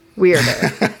 Weirder.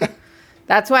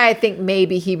 That's why I think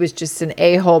maybe he was just an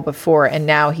a-hole before, and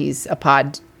now he's a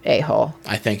pod a-hole.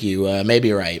 I think you may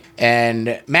be right.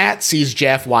 And Matt sees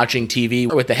Jeff watching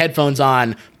TV with the headphones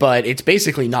on, but it's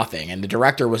basically nothing. And the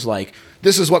director was like,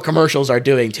 this is what commercials are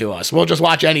doing to us. We'll just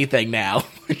watch anything now,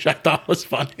 which I thought was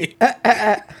funny.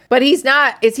 But he's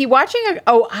not. Is he watching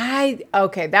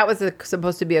okay, that was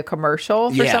supposed to be a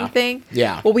commercial for something?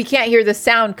 Yeah. Well, we can't hear the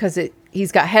sound because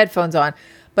he's got headphones on.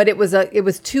 But it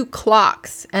was two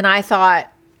clocks, and I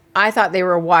thought they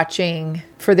were watching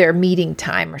for their meeting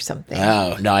time or something.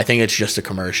 Oh, no, I think it's just a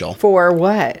commercial. For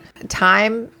what?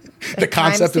 Time? The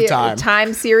concept of time.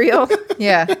 Time cereal?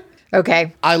 Yeah.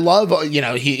 Okay. I love,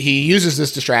 he uses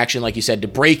this distraction, like you said, to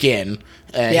break in.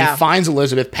 He finds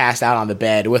Elizabeth passed out on the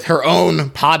bed with her own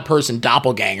pod person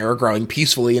doppelganger growing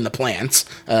peacefully in the plants.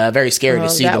 Very scary to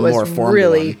see the more formed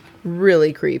one.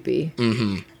 Really creepy.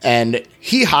 Mm-hmm. And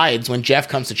he hides when Jeff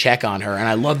comes to check on her. And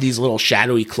I love these little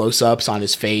shadowy close-ups on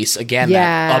his face. Again,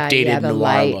 that updated noir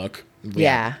light. Look.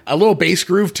 Yeah. A little bass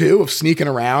groove, too, of sneaking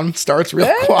around. Starts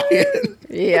real quiet.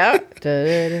 Yeah.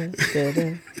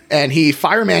 And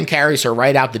fireman carries her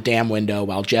right out the damn window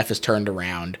while Jeff is turned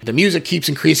around. The music keeps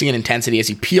increasing in intensity as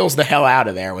he peels the hell out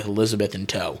of there with Elizabeth in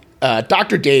tow.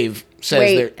 Dr. Dave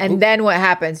says then what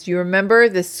happens? Do you remember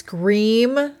the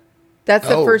scream? That's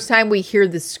the first time we hear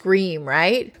the scream,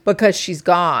 right? Because she's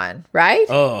gone, right?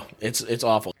 Oh, it's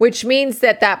awful. Which means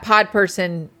that pod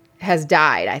person has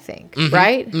died, I think,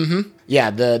 right? Mm-hmm.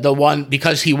 Yeah, the one,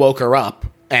 because he woke her up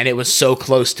and it was so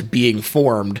close to being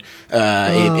formed.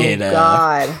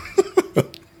 God.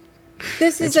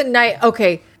 This is a night.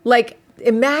 Okay, like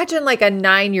imagine like a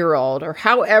 9-year-old or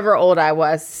however old I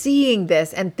was seeing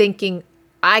this and thinking,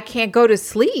 I can't go to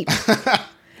sleep.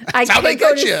 I can't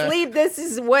go to sleep. This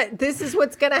is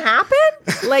what's gonna happen?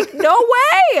 Like, no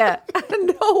way.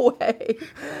 No way.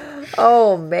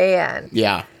 Oh man.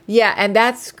 Yeah. Yeah, and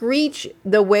that screech,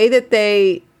 the way that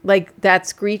they, like, that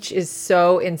screech is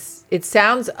so, it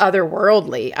sounds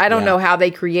otherworldly. I don't know how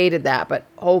they created that, but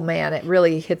oh man, it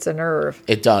really hits a nerve.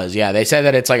 It does, yeah. They said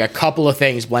that it's like a couple of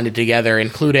things blended together,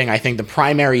 including, I think the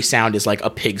primary sound is like a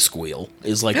pig squeal,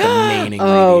 is like the main ingredient.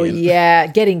 Oh yeah,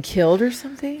 getting killed or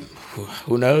something?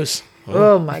 Who knows?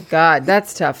 Oh my God,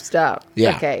 that's tough stuff.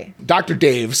 Yeah. Okay. Dr.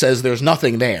 Dave says there's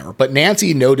nothing there, but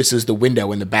Nancy notices the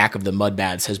window in the back of the mud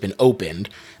baths has been opened,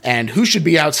 and who should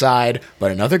be outside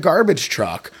but another garbage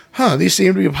truck? These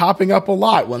seem to be popping up a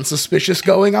lot when suspicious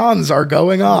going-ons are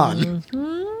going on.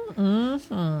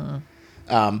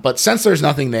 But since there's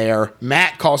nothing there,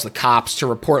 Matt calls the cops to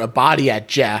report a body at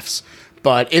Jeff's,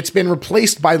 but it's been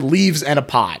replaced by leaves and a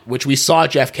pot, which we saw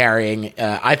Jeff carrying.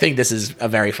 I think this is a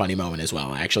very funny moment as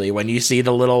well, actually, when you see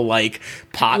the little, like,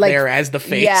 pot there as the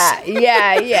face.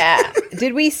 Yeah.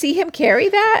 Did we see him carry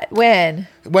that? When?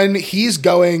 When he's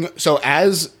going, so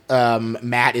as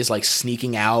Matt is, like,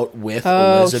 sneaking out with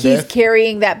Elizabeth. He's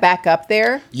carrying that back up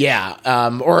there? Yeah,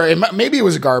 or maybe it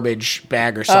was a garbage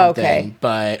bag or something,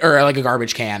 or like a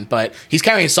garbage can, but he's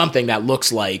carrying something that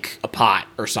looks like a pot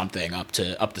or something up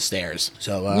the stairs.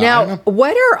 So now,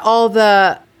 what are all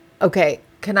the? Okay,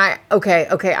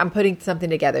 I'm putting something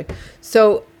together.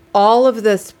 So all of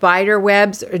the spider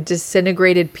webs are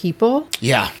disintegrated people?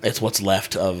 Yeah, it's what's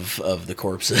left of the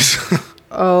corpses.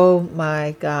 Oh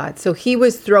my God. So he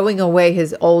was throwing away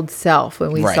his old self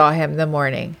when we saw him in the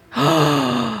morning.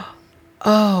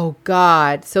 Oh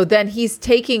God. So then he's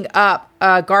taking up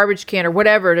a garbage can or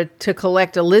whatever to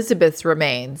collect Elizabeth's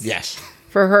remains. Yes.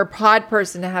 For her pod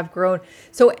person to have grown.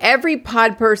 So every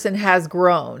pod person has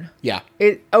grown. Yeah.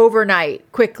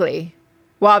 Overnight, quickly,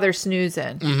 while they're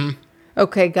snoozing. Mm-hmm.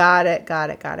 Okay, got it.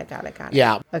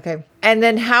 Yeah. Okay. And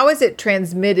then how is it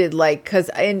transmitted? Like,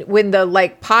 because when the,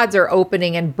 like, pods are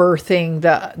opening and birthing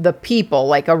the people,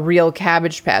 like a real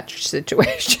Cabbage Patch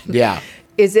situation. Yeah.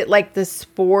 Is it like the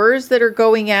spores that are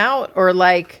going out, or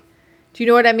like, do you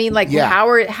know what I mean? Like,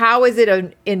 how is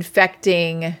it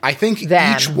infecting? I think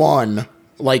them? Each one,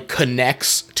 like,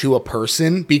 connects to a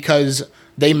person, because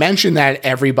they mentioned that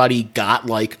everybody got,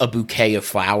 like, a bouquet of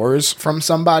flowers from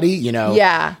somebody, you know?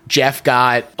 Yeah. Jeff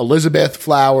got Elizabeth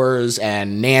flowers,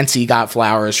 and Nancy got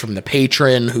flowers from the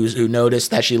patron who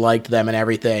noticed that she liked them and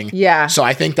everything. Yeah. So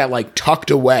I think that, like,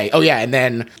 tucked away. Oh, yeah, and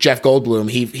then Jeff Goldblum,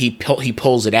 he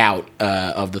pulls it out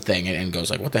of the thing and goes,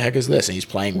 like, what the heck is this? And he's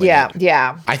playing with it.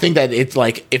 Yeah. I think that it's,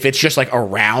 like, if it's just, like,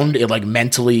 around, it, like,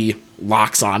 mentally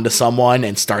locks onto someone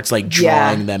and starts, like,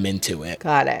 drawing them into it.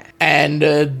 Got it.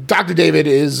 And Dr.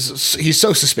 David he's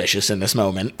so suspicious in this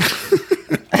moment.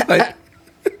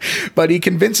 But he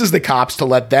convinces the cops to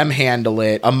let them handle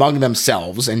it among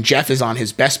themselves, and Jeff is on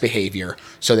his best behavior,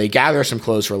 so they gather some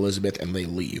clothes for Elizabeth and they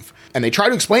leave. And they try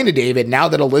to explain to David, now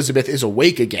that Elizabeth is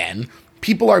awake again,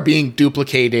 people are being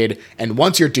duplicated, and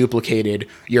once you're duplicated,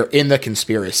 you're in the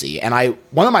conspiracy. And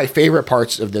one of my favorite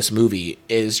parts of this movie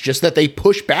is just that they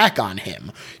push back on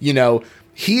him. You know,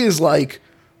 he is like,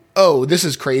 oh, this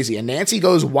is crazy. And Nancy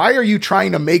goes, why are you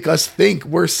trying to make us think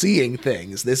we're seeing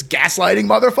things? This gaslighting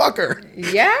motherfucker.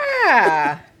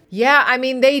 Yeah. Yeah, I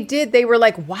mean, they did. They were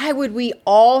like, why would we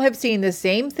all have seen the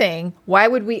same thing? Why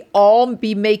would we all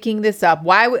be making this up?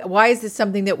 Why is this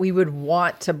something that we would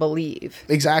want to believe?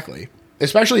 Exactly.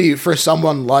 Especially for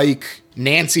someone like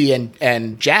Nancy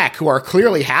and Jack, who are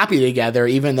clearly happy together,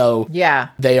 even though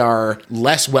they are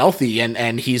less wealthy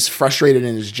and he's frustrated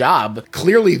in his job.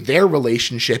 Clearly, their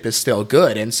relationship is still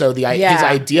good. And so his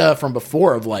idea from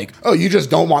before of like, oh, you just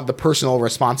don't want the personal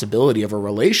responsibility of a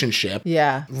relationship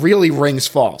really rings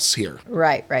false here.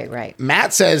 Right.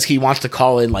 Matt says he wants to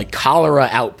call in like cholera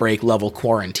outbreak level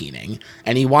quarantining,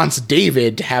 and he wants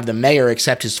David to have the mayor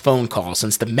accept his phone call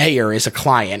since the mayor is a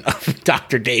client of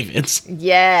Dr. David's.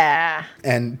 Yeah.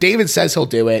 And David says he'll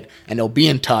do it, and he'll be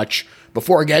in touch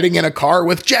before getting in a car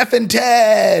with Jeff and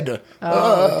Ted.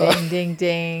 Oh, ding, ding,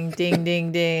 ding, ding,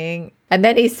 ding, ding. And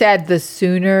then he said, the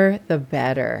sooner, the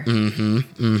better. The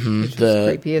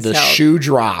shoe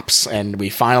drops, and we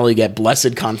finally get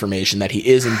blessed confirmation that he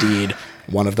is indeed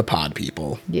one of the pod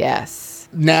people. Yes.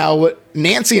 Now,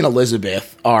 Nancy and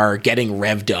Elizabeth are getting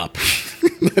revved up.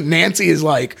 Nancy is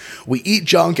like, we eat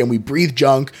junk and we breathe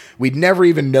junk. We'd never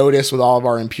even notice with all of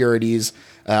our impurities.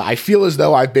 I feel as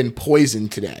though I've been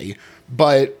poisoned today.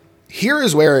 But here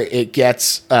is where it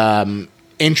gets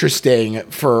interesting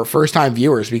for first-time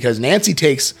viewers, because Nancy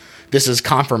takes this as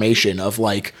confirmation of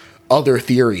like other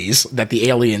theories that the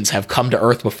aliens have come to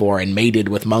Earth before and mated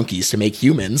with monkeys to make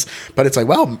humans. But it's like,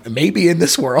 well, maybe in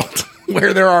this world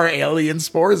where there are alien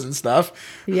spores and stuff,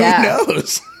 who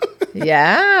knows?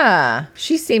 Yeah.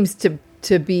 She seems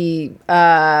to be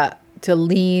to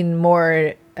lean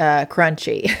more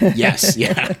crunchy. Yes,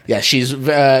 yeah. Yeah,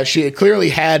 she clearly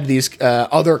had these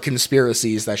other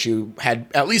conspiracies that she had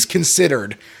at least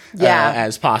considered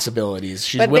as possibilities.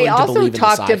 She's but willing they to also believe in the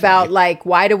talked sci-fi. about like,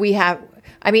 why do we have,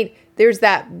 I mean, there's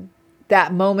that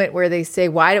moment where they say,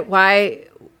 why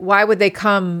would they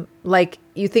come, like,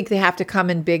 you think they have to come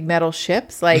in big metal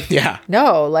ships? Like,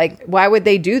 no, like, why would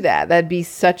they do that? That'd be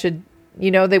such a,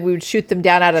 that we would shoot them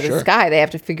down out of the sky. They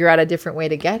have to figure out a different way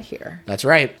to get here. That's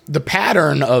right. The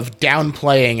pattern of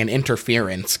downplaying and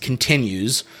interference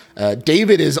continues.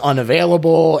 David is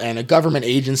unavailable, and a government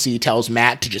agency tells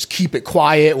Matt to just keep it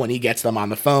quiet when he gets them on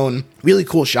the phone. Really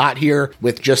cool shot here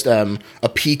with just a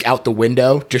peek out the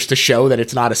window just to show that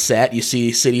it's not a set. You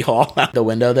see City Hall out the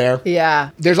window there.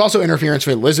 Yeah. There's also interference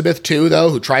with Elizabeth, too, though,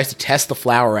 who tries to test the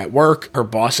flour at work. Her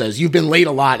boss says, "You've been late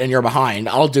a lot and you're behind.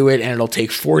 I'll do it, and it'll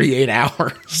take 48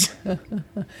 hours."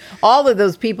 All of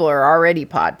those people are already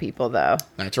pod people, though.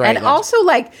 That's right. And also,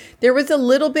 like, there was a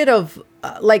little bit of,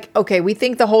 okay, we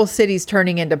think the whole city's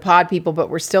turning into pod people, but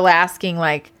we're still asking,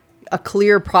 like, a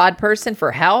clear pod person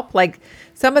for help. Like,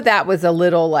 some of that was a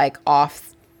little, like,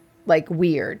 off, like,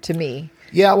 weird to me.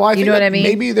 Yeah, well, I think what I mean?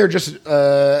 Maybe they're just,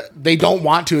 they don't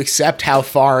want to accept how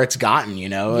far it's gotten,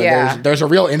 Yeah. There's a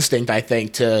real instinct, I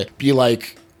think, to be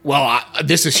like, well,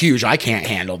 this is huge. I can't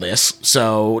handle this.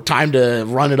 So time to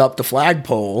run it up the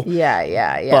flagpole.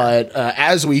 Yeah. But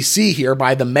as we see here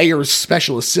by the mayor's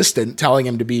special assistant telling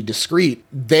him to be discreet,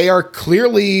 they are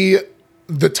clearly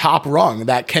the top rung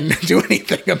that can do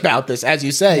anything about this. As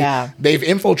you say, they've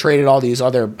infiltrated all these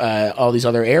other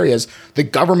areas. The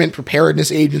government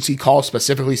preparedness agency call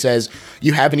specifically says,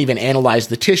 you haven't even analyzed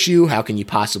the tissue. How can you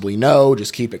possibly know?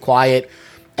 Just keep it quiet.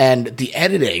 And the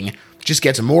editing just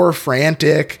gets more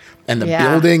frantic, and the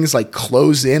buildings like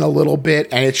close in a little bit,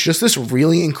 and it's just this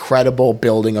really incredible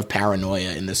building of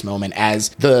paranoia in this moment as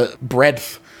the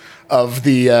breadth of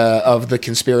the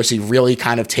conspiracy really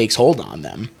kind of takes hold on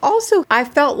them. Also, I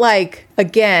felt like,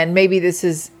 again, maybe this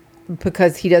is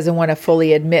because he doesn't want to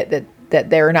fully admit that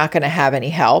they're not going to have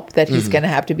any help, that he's going to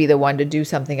have to be the one to do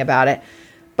something about it.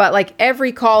 But like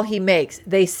every call he makes,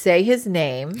 they say his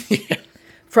name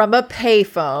from a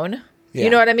payphone. Yeah. You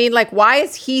know what I mean? Like, why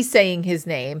is he saying his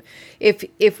name?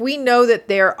 If we know that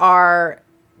there are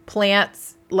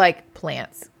plants,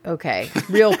 okay,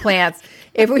 real plants.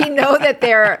 If we know that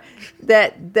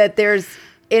that there's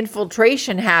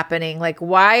infiltration happening, like,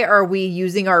 why are we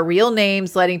using our real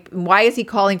names? Why is he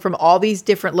calling from all these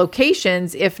different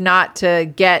locations if not to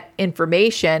get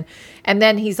information? And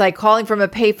then he's like calling from a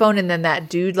payphone, and then that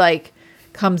dude like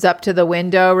comes up to the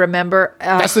window. Remember?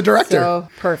 That's the director. So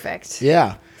perfect.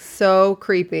 Yeah. So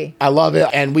creepy. I love it.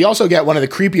 And we also get one of the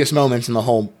creepiest moments in the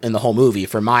whole movie,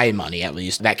 for my money at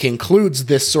least, that concludes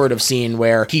this sort of scene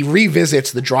where he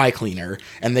revisits the dry cleaner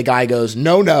and the guy goes,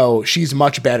 no, she's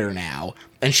much better now.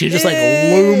 And she just like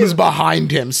looms behind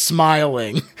him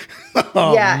smiling.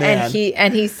 Oh, yeah, man.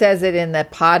 and he says it in the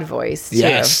pod voice too.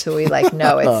 Yes. So we like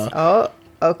know it's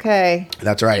okay.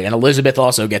 That's right. And Elizabeth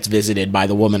also gets visited by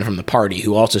the woman from the party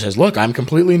who also says, look, I'm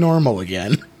completely normal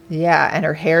again. Yeah, and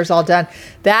her hair's all done.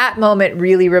 That moment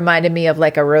really reminded me of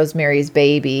like a Rosemary's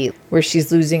Baby, where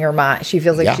she's losing her mind. She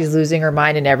feels like she's losing her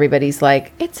mind, and everybody's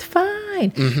like, it's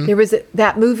fine. Mm-hmm. There was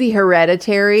that movie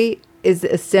Hereditary is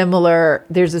a similar,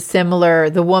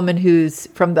 the woman who's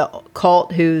from the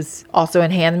cult, who's also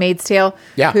in Handmaid's Tale,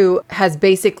 who has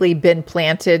basically been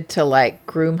planted to like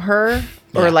groom her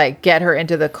or like get her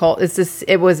into the cult.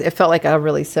 It felt like a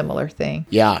really similar thing.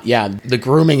 Yeah. The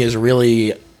grooming is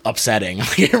really upsetting.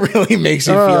 It really makes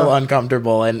you feel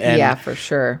uncomfortable, and yeah, for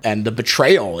sure. And the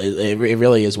betrayal, it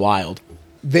really is wild.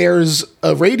 There's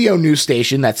a radio news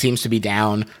station that seems to be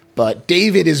down, but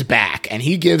David is back, and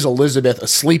he gives Elizabeth a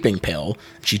sleeping pill.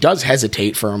 She does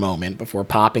hesitate for a moment before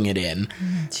popping it in.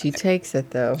 She takes it,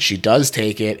 though. She does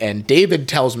take it, and David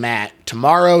tells Matt,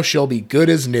 tomorrow she'll be good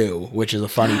as new, which is a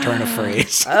funny turn of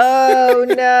phrase. Oh,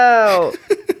 no.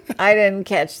 I didn't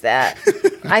catch that.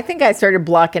 I think I started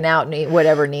blocking out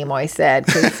whatever Nimoy said,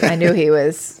 because I knew he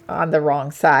was on the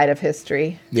wrong side of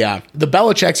history. Yeah. The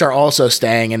Belichicks are also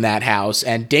staying in that house,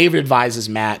 and David advises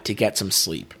Matt to get some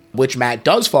sleep, which Matt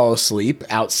does fall asleep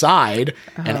outside.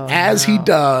 And as he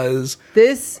does...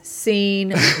 This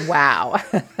scene, wow.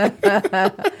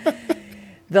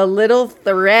 The little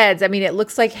threads, I mean, it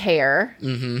looks like hair,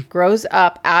 grows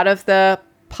up out of the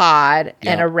pod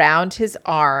and around his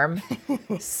arm,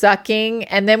 sucking.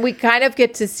 And then we kind of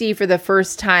get to see for the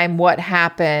first time what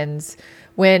happens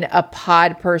when a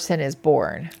pod person is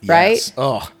born, right? Yes.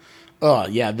 Oh,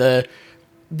 yeah.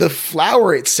 the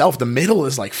flower itself, the middle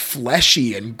is like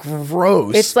fleshy and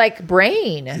gross. It's like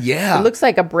brain. Yeah. It looks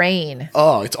like a brain.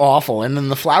 Oh, it's awful. And then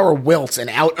the flower wilts and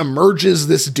out emerges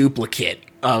this duplicate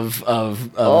of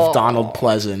Donald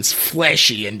Pleasance,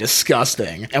 fleshy and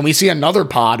disgusting. And we see another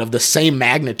pod of the same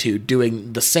magnitude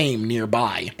doing the same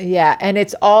nearby. Yeah, and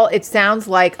it sounds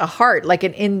like a heart, like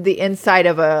in the inside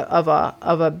of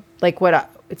a like what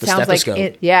it The sounds stethoscope.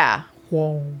 like. Yeah.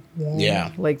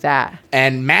 Yeah. Like that.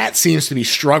 And Matt seems to be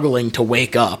struggling to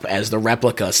wake up as the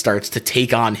replica starts to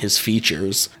take on his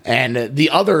features. And the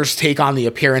others take on the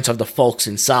appearance of the folks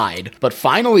inside. But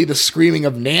finally, the screaming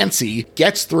of Nancy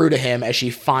gets through to him as she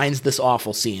finds this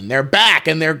awful scene. They're back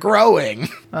and they're growing.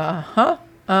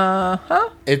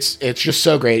 It's just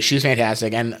so great. She's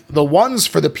fantastic. And the ones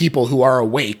for the people who are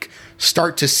awake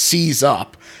start to seize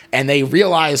up. And they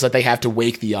realize that they have to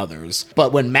wake the others.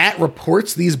 But when Matt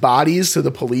reports these bodies to the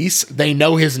police, they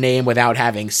know his name without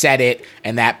having said it.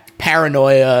 And that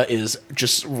paranoia is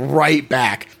just right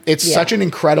back. It's such an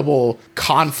incredible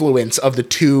confluence of the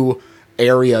two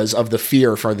areas of the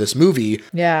fear for this movie.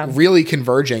 Yeah. Really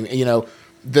converging,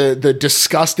 the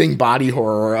disgusting body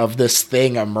horror of this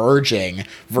thing emerging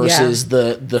versus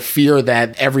the fear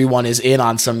that everyone is in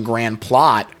on some grand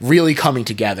plot really coming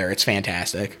together. It's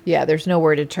fantastic. Yeah, there's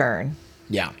nowhere to turn.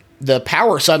 Yeah. The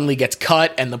power suddenly gets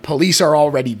cut and the police are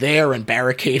already there and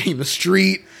barricading the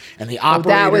street, and the operator...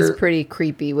 That was pretty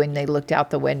creepy when they looked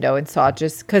out the window and saw,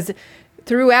 just because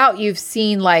throughout you've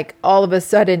seen like all of a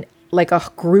sudden like a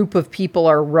group of people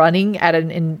are running at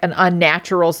an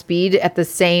unnatural speed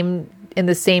in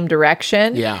the same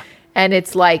direction. Yeah. And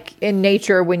it's like in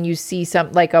nature when you see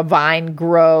like a vine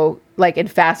grow, like in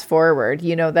fast forward,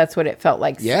 that's what it felt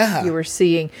like. Yeah. You were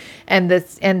seeing. And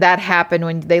that happened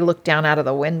when they looked down out of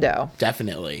the window.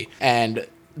 Definitely. And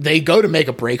they go to make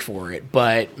a break for it,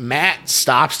 but Matt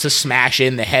stops to smash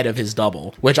in the head of his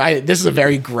double, this is a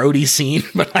very grody scene,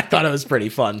 but I thought it was pretty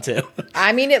fun too.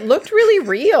 I mean, it looked really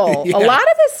real. Yeah. A lot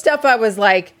of this stuff I was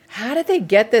like, how did they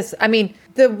get this? I mean,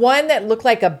 the one that looked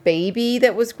like a baby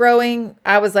that was growing,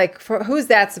 I was like, who's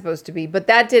that supposed to be? But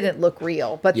that didn't look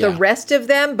real. But the rest of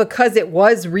them, because it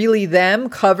was really them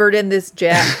covered in this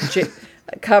jazz,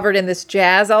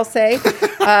 I'll say,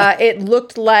 it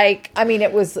looked like, I mean,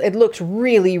 it looked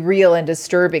really real and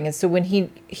disturbing. And so when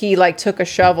he like took a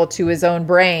shovel to his own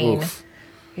brain,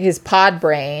 his pod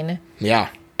brain. Yeah.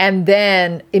 And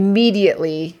then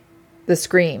immediately the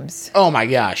screams. Oh my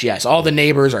gosh, yes. All the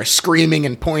neighbors are screaming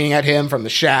and pointing at him from the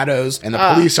shadows, and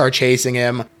the police are chasing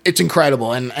him. It's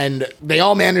incredible. And they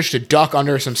all manage to duck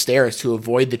under some stairs to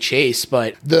avoid the chase,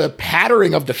 but the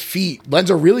pattering of the feet lends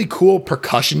a really cool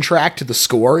percussion track to the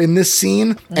score in this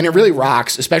scene, and it really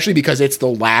rocks, especially because it's the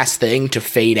last thing to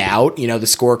fade out. The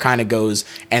score kind of goes,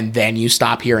 and then you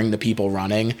stop hearing the people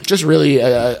running. Just really,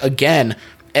 again,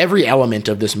 every element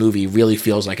of this movie really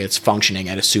feels like it's functioning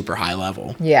at a super high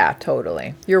level. Yeah,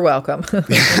 totally. You're welcome.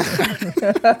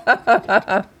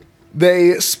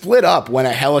 They split up when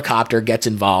a helicopter gets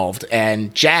involved,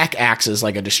 and Jack acts as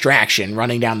like a distraction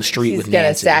running down the street with Nancy. He's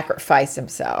going to sacrifice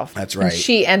himself. That's right.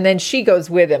 And then she goes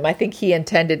with him. I think he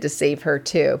intended to save her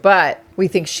too, but we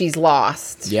think she's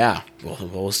lost. Yeah,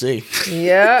 we'll see.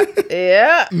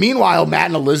 Yeah. Meanwhile, Matt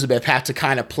and Elizabeth have to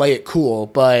kind of play it cool,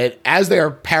 but as their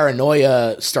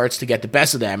paranoia starts to get the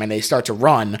best of them and they start to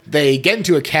run, they get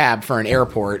into a cab for an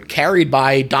airport carried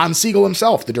by Don Siegel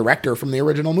himself, the director from the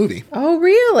original movie. Oh,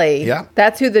 really? Yeah.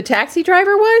 That's who the taxi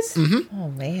driver was? Mm-hmm. Oh,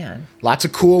 man. Lots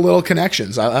of cool little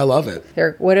connections. I love it.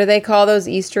 What do they call those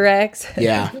Easter eggs?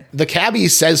 Yeah. The cabbie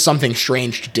says something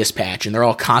strange to dispatch, and they're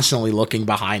all constantly looking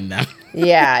behind them.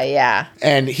 Yeah.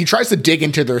 And he tries to dig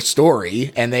into their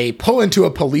story, and they pull into a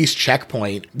police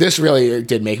checkpoint. This really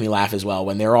did make me laugh as well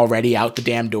when they're already out the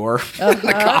damn door. The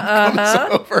cop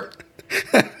comes over.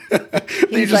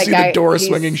 You just see the door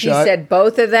swinging shut. He said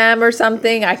both of them or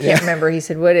something. I can't remember. He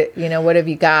said, "What have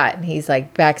you got?" And he's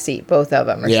like, "Backseat, both of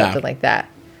them," or something like that.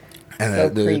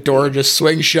 And the door just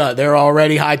swings shut. They're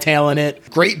already hightailing it.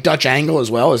 Great Dutch angle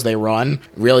as well as they run.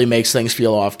 Really makes things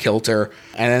feel off kilter.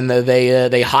 And then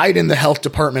they hide in the health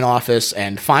department office.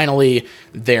 And finally,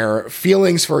 their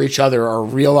feelings for each other are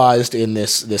realized in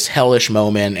this hellish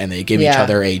moment. And they give each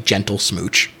other a gentle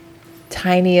smooch.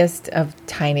 Tiniest of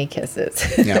tiny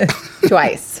kisses. Yeah.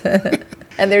 Twice.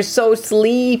 And they're so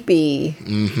sleepy.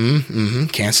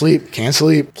 Can't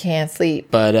sleep.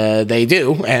 But they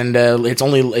do, and it's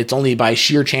only by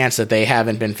sheer chance that they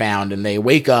haven't been found, and they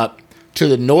wake up to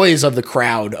the noise of the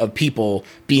crowd of people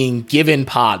being given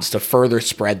pods to further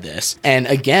spread this. And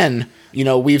again, You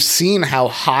know, we've seen how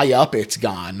high up it's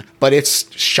gone, but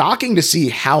it's shocking to see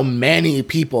how many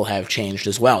people have changed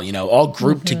as well. You know, all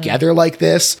grouped together like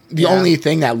this. The only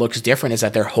thing that looks different is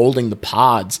that they're holding the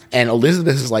pods. And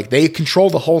Elizabeth is like, they control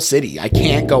the whole city. I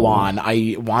can't go on.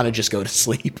 I want to just go to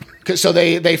sleep. So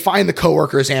they find the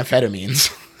coworkers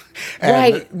amphetamines.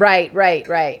 And,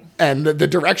 Right. And the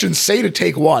directions say to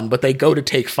take 1, but they go to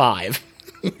take 5.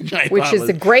 Which is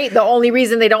the only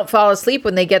reason they don't fall asleep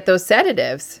when they get those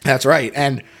sedatives. That's right.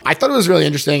 And I thought it was really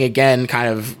interesting, again, kind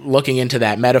of looking into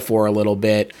that metaphor a little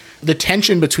bit, the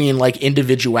tension between like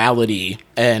individuality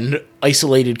and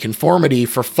isolated conformity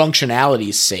for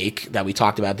functionality's sake that we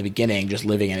talked about at the beginning, just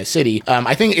living in a city,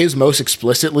 I think is most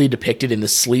explicitly depicted in the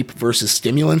sleep versus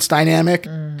stimulants dynamic,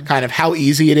 kind of how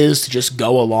easy it is to just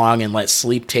go along and let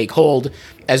sleep take hold,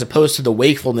 as opposed to the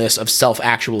wakefulness of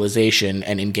self-actualization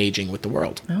and engaging with the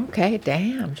world. Okay,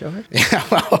 damn, George. Yeah,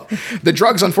 well, the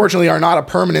drugs, unfortunately, are not a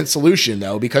permanent solution,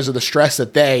 though, because of the stress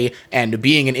that they, and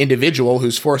being an individual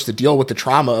who's forced to deal with the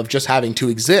trauma of just having to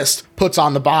exist, puts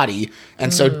on the body.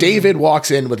 And so David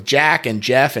walks in with Jack and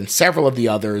Jeff and several of the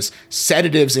others,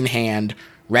 sedatives in hand,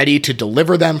 ready to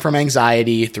deliver them from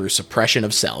anxiety through suppression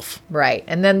of self. Right.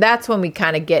 And then that's when we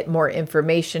kind of get more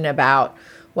information about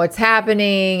what's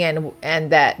happening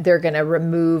and that they're going to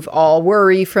remove all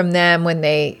worry from them when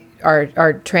they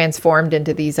are transformed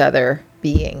into these other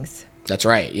beings. That's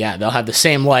right. Yeah, they'll have the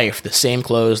same life, the same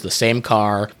clothes, the same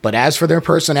car. But as for their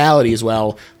personalities,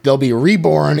 well, they'll be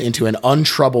reborn into an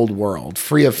untroubled world,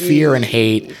 free of fear and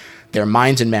hate, their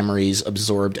minds and memories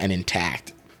absorbed and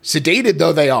intact. Sedated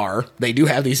though they are, they do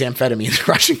have these amphetamines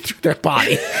rushing through their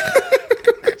body.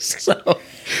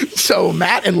 So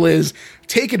Matt and Liz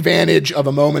take advantage of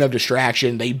a moment of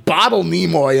distraction. They bottle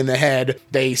Nimoy in the head.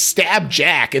 They stab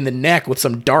Jack in the neck with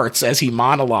some darts as he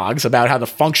monologues about how the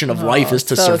function of life is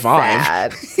to survive.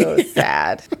 Sad. So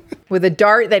sad. With a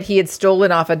dart that he had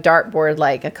stolen off a dartboard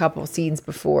like a couple scenes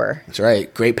before. That's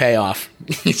right. Great payoff.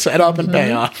 Set up and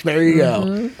payoff. There you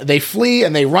go. They flee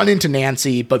and they run into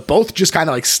Nancy, but both just kind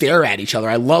of like stare at each other.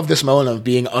 I love this moment of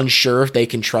being unsure if they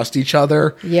can trust each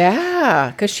other.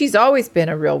 Yeah, because she's always been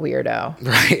a real weirdo.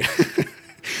 Right.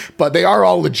 But they are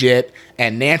all legit,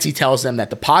 and Nancy tells them that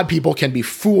the pod people can be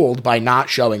fooled by not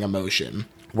showing emotion.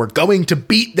 We're going to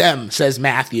beat them, says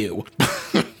Matthew.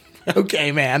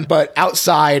 Okay, man. But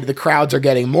outside, the crowds are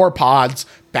getting more pods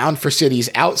bound for cities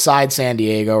outside San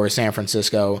Diego or San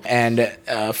Francisco, and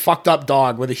a fucked up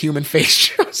dog with a human face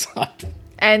shows up.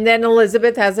 And then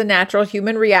Elizabeth has a natural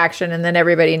human reaction, and then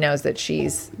everybody knows that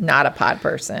she's not a pod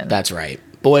person. That's right.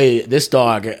 Boy, this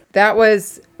dog... That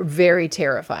was very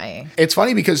terrifying. It's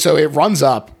funny because so it runs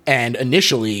up, and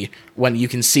initially when you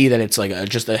can see that it's like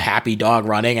just a happy dog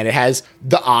running, and it has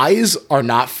the eyes are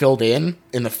not filled in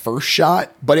the first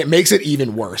shot, but it makes it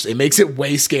even worse. It makes it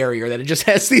way scarier that it just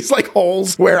has these like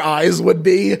holes where eyes would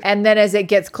be. And then as it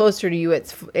gets closer to you,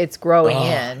 it's growing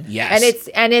in. Yes.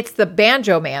 And it's the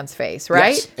banjo man's face,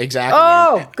 right? Yes, exactly.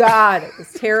 Oh God, it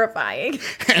was terrifying.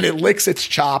 And it licks its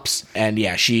chops, and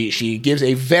yeah, she gives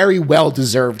a very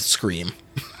well-deserved scream.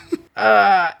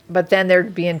 But then they're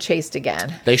being chased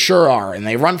again. They sure are, and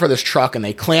they run for this truck, and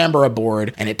they clamber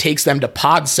aboard, and it takes them to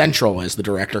Pod Central, as the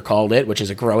director called it, which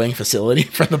is a growing facility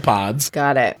for the pods.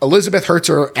 Got it. Elizabeth hurts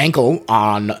her ankle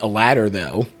on a ladder,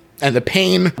 though, and the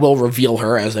pain will reveal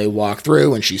her as they walk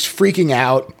through, and she's freaking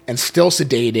out and still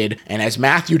sedated, and as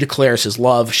Matthew declares his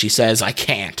love, she says, I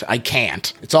can't.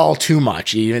 It's all too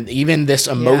much. Even this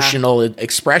emotional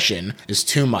expression is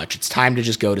too much. It's time to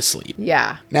just go to sleep.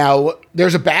 Yeah. Now,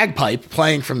 there's a bagpipe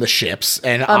playing from the ships,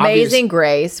 and Amazing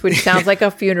Grace, which sounds like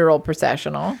a funeral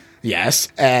processional. Yes,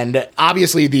 and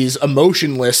obviously these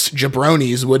emotionless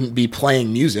jabronis wouldn't be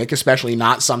playing music, especially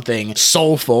not something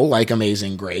soulful like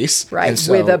Amazing Grace. Right,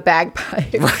 so, with a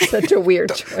bagpipe. Right. Such a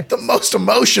weird choice. The most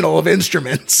emotional of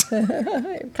instruments.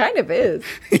 It kind of is.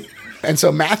 And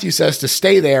so Matthew says to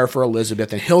stay there for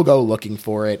Elizabeth, and he'll go looking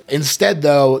for it. Instead,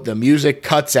 though, the music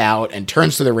cuts out and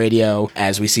turns to the radio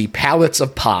as we see pallets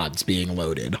of pods being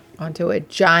loaded onto a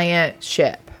giant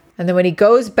ship. And then when he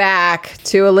goes back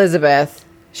to Elizabeth,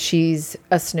 she's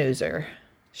a snoozer.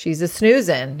 She's a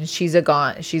snoozing. She's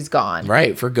gone.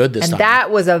 Right, for good this time. And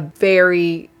that was a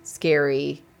very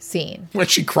scary scene. When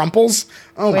she crumples?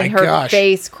 Oh my gosh. When her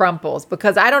face crumples.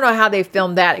 Because I don't know how they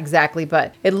filmed that exactly,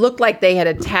 but it looked like they had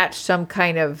attached some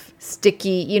kind of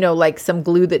sticky, like some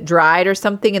glue that dried or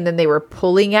something, and then they were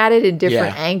pulling at it in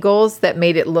different angles that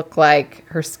made it look like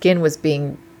her skin was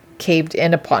being caved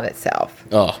in upon itself.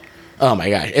 Oh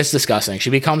my gosh, it's disgusting. She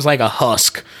becomes like a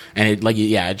husk, and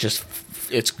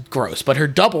it's gross. But her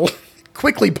double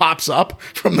quickly pops up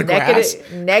from the grass.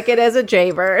 Naked as a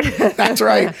jaybird. That's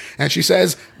right. And she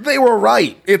says, "They were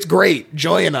right. It's great.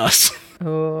 Join us."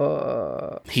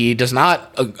 He does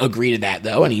not agree to that,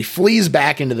 though, and he flees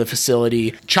back into the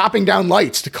facility, chopping down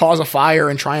lights to cause a fire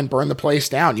and try and burn the place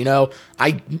down. You know,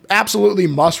 I absolutely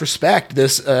must respect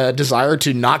this desire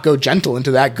to not go gentle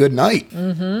into that good night.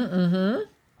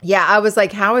 Yeah, I was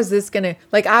like, how is this going to...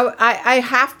 Like, I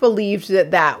half believed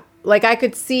that... Like, I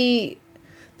could see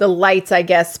the lights, I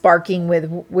guess, sparking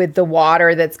with the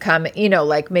water that's coming. You know,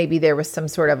 like maybe there was some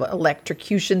sort of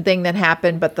electrocution thing that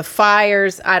happened. But the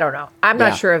fires, I don't know. I'm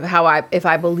not sure of if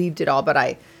I believed it all, but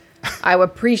I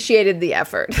appreciated the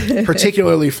effort.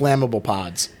 Particularly flammable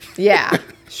pods. Yeah,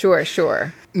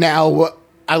 sure. Now,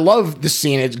 I love the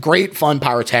scene. It's great fun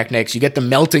pyrotechnics. You get the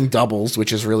melting doubles,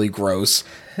 which is really gross.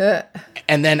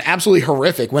 And then absolutely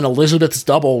horrific when Elizabeth's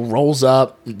double rolls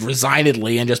up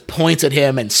resignedly and just points at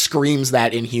him and screams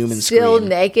that inhuman Still scream.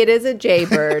 naked as a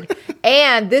jaybird.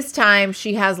 And this time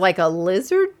she has like a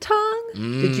lizard tongue.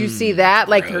 Did you see that?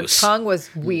 Like gross. her tongue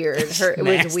was weird. It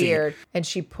was weird. And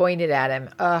she pointed at him.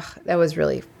 Ugh, that was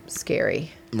really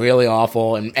scary. Really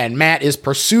awful. And Matt is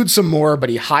pursued some more, but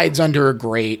he hides under a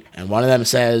grate. And one of them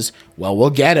says, "Well, we'll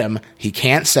get him. He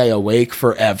can't stay awake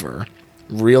forever."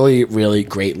 Really, really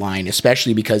great line,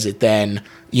 especially because it then,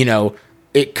 you know,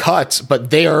 it cuts, but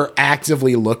they are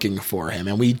actively looking for him.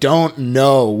 And we don't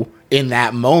know in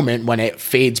that moment when it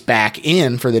fades back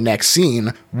in for the next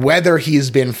scene whether he's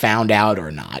been found out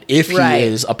or not, if he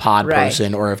is a pod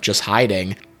person or if just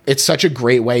hiding. It's such a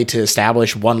great way to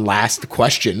establish one last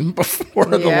question before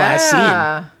the last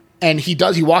scene. And he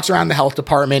walks around the health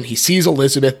department, he sees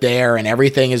Elizabeth there, and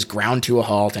everything is ground to a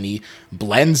halt, and he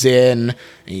blends in, and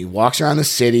he walks around the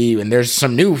city, and there's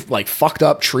some new, like, fucked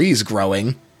up trees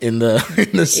growing in the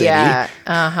city. Yeah,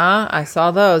 I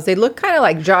saw those. They look kind of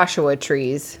like Joshua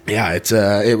trees. Yeah,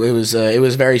 it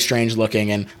was very strange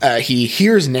looking, and he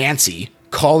hears Nancy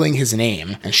calling his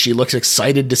name, and she looks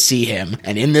excited to see him.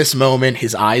 And in this moment,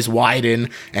 his eyes widen,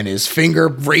 and his finger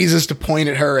raises to point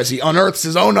at her as he unearths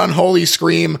his own unholy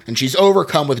scream, and she's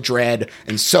overcome with dread,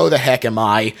 and so the heck am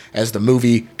I, as the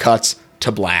movie cuts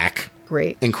to black.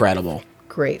 Great. Incredible.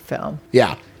 Great film.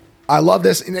 Yeah. I love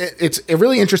this. It's a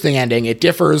really interesting ending. It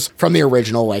differs from the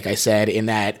original, like I said, in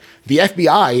that the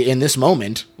FBI in this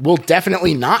moment will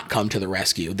definitely not come to the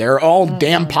rescue. They're all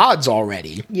damn pods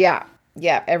already.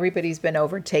 Yeah, everybody's been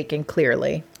overtaken,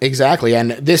 clearly. Exactly,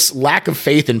 and this lack of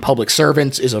faith in public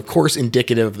servants is, of course,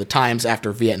 indicative of the times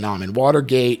after Vietnam and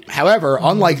Watergate. However,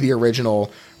 unlike the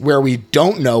original, where we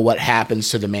don't know what happens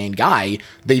to the main guy,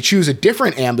 they choose a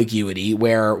different ambiguity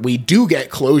where we do get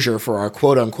closure for our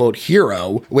quote-unquote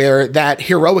hero, where that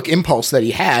heroic impulse that he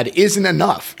had isn't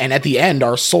enough. And at the end,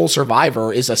 our sole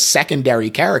survivor is a secondary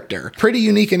character. Pretty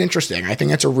unique and interesting. I think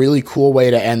that's a really cool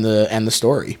way to end the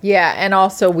story. Yeah, and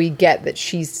also we get that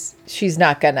she's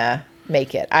not gonna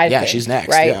make it. I think, she's next.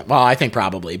 Right? Yeah. Well, I think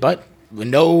probably, but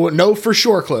no for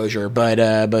sure closure. But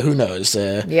who knows?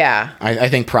 I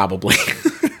think probably.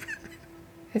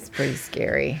 It's pretty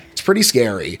scary. It's pretty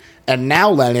scary. And now,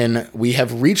 Lennon, we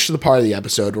have reached the part of the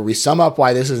episode where we sum up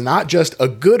why this is not just a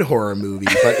good horror movie,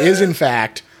 but is in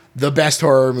fact the best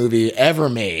horror movie ever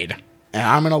made. And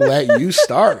I'm going to let you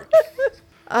start.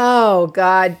 Oh,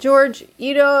 God. George,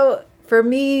 you know, for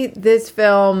me, this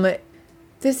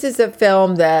is a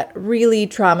film that really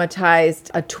traumatized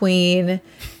a tween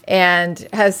and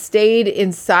has stayed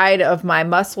inside of my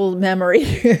muscle memory.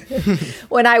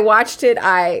 When I watched it,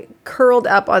 I curled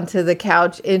up onto the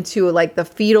couch into like the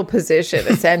fetal position,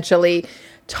 essentially,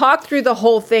 talked through the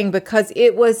whole thing because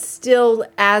it was still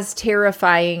as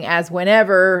terrifying as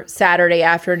whenever Saturday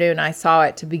afternoon I saw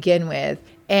it to begin with.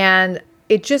 And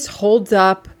it just holds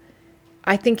up.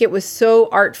 I think it was so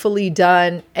artfully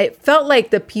done. It felt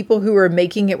like the people who were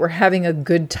making it were having a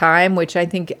good time, which I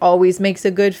think always makes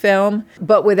a good film,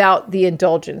 but without the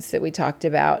indulgence that we talked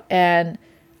about. And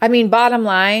I mean, bottom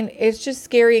line, it's just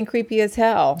scary and creepy as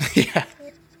hell. Yeah.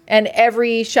 And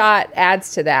every shot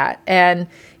adds to that. And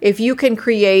if you can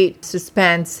create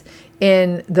suspense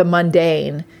in the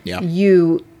mundane,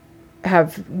 you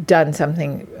have done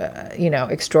something,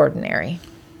 extraordinary.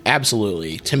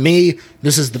 Absolutely. To me,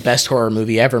 this is the best horror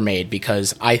movie ever made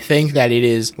because I think that it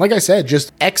is, like I said,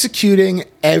 just executing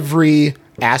every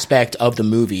aspect of the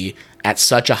movie at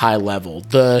such a high level.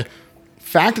 The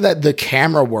fact that the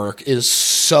camera work is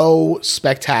so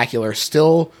spectacular,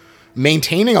 still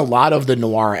maintaining a lot of the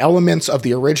noir elements of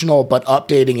the original, but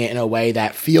updating it in a way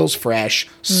that feels fresh,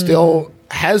 still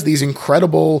has these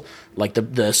incredible, like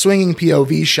the swinging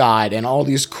POV shot and all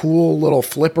these cool little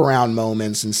flip around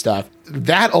moments and stuff.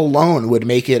 that alone would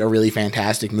make it a really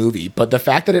fantastic movie. But the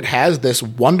fact that it has this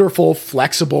wonderful,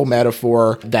 flexible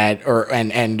metaphor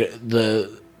and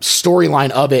the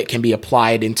storyline of it can be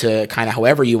applied into kind of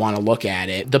however you want to look at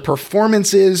it. The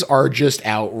performances are just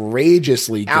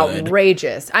outrageously good.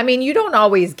 Outrageous. I mean, you don't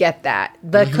always get that.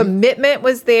 The commitment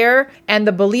was there and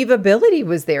the believability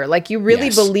was there. Like, you really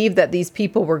believe that these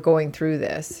people were going through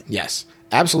this. Yes,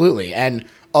 absolutely. And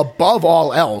above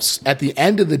all else, at the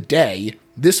end of the day,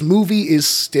 this movie is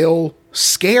still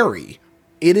scary.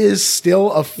 It is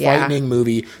still a frightening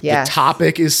movie. Yes. The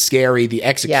topic is scary. The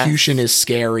execution is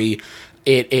scary.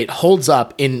 It holds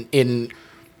up in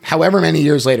however many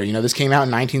years later. You know, this came out in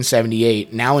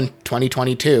 1978. Now in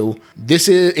 2022,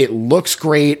 it looks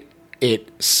great.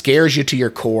 It scares you to your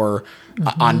core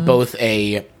on both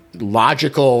a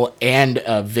logical and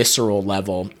a visceral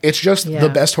level. It's just the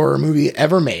best horror movie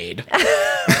ever made.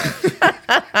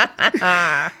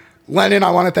 Lennon, I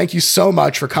want to thank you so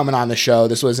much for coming on the show.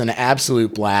 This was an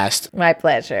absolute blast. My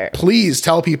pleasure. Please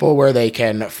tell people where they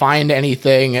can find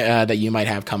anything that you might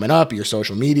have coming up, your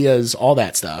social medias, all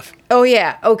that stuff. Oh,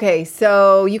 yeah. Okay.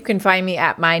 So you can find me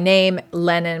at my name,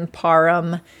 Lennon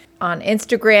Parham, on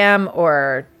Instagram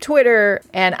or Twitter.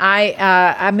 And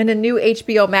I'm in a new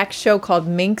HBO Max show called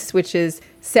Minx, which is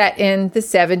set in the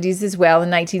 70s as well,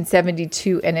 in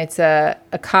 1972. And it's a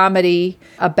comedy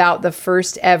about the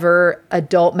first ever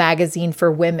adult magazine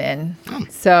for women.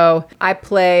 So I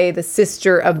play the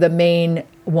sister of the main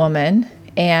woman.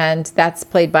 And that's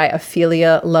played by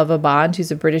Ophelia Lovabond,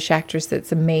 who's a British actress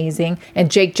that's amazing. And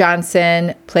Jake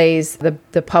Johnson plays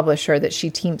the publisher that she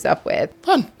teams up with.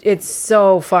 Fun. It's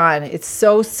so fun. It's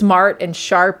so smart and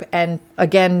sharp and,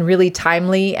 again, really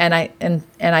timely. And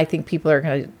I think people are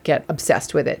going to get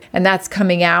obsessed with it. And that's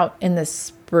coming out in the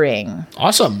spring.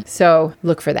 Awesome. So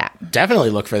look for that. Definitely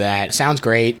look for that. Sounds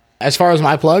great. As far as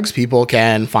my plugs, people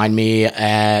can find me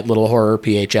at Little Horror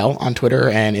PHL on Twitter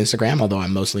and Instagram, although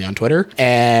I'm mostly on Twitter.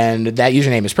 And that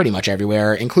username is pretty much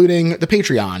everywhere, including the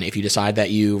Patreon. If you decide that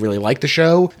you really like the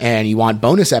show and you want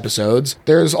bonus episodes,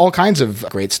 there's all kinds of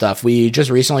great stuff. We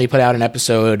just recently put out an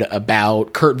episode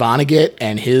about Kurt Vonnegut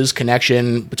and his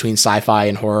connection between sci-fi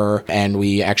and horror. And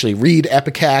we actually read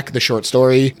Epicac, the short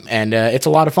story, and it's a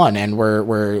lot of fun. And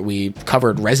we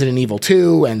covered Resident Evil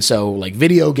 2, and so like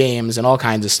video games and all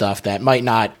kinds of stuff that might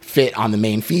not fit on the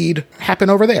main feed happen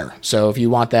over there. So if you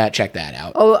want that, check that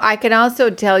out. Oh, I can also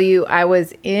tell you I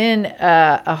was in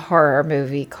a horror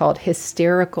movie called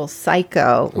Hysterical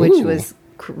Psycho, which was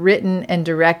written and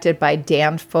directed by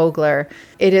Dan Fogler.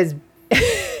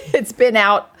 It's been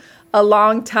out a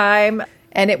long time.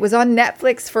 And it was on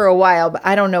Netflix for a while, but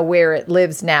I don't know where it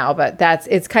lives now. But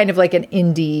it's kind of like an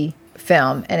indie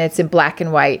film, and it's in black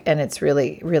and white, and it's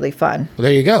really, really fun. Well,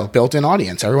 there you go. Built-in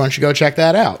audience. Everyone should go check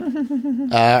that out.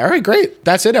 All right, great.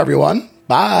 That's it, everyone.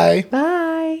 Bye. Bye.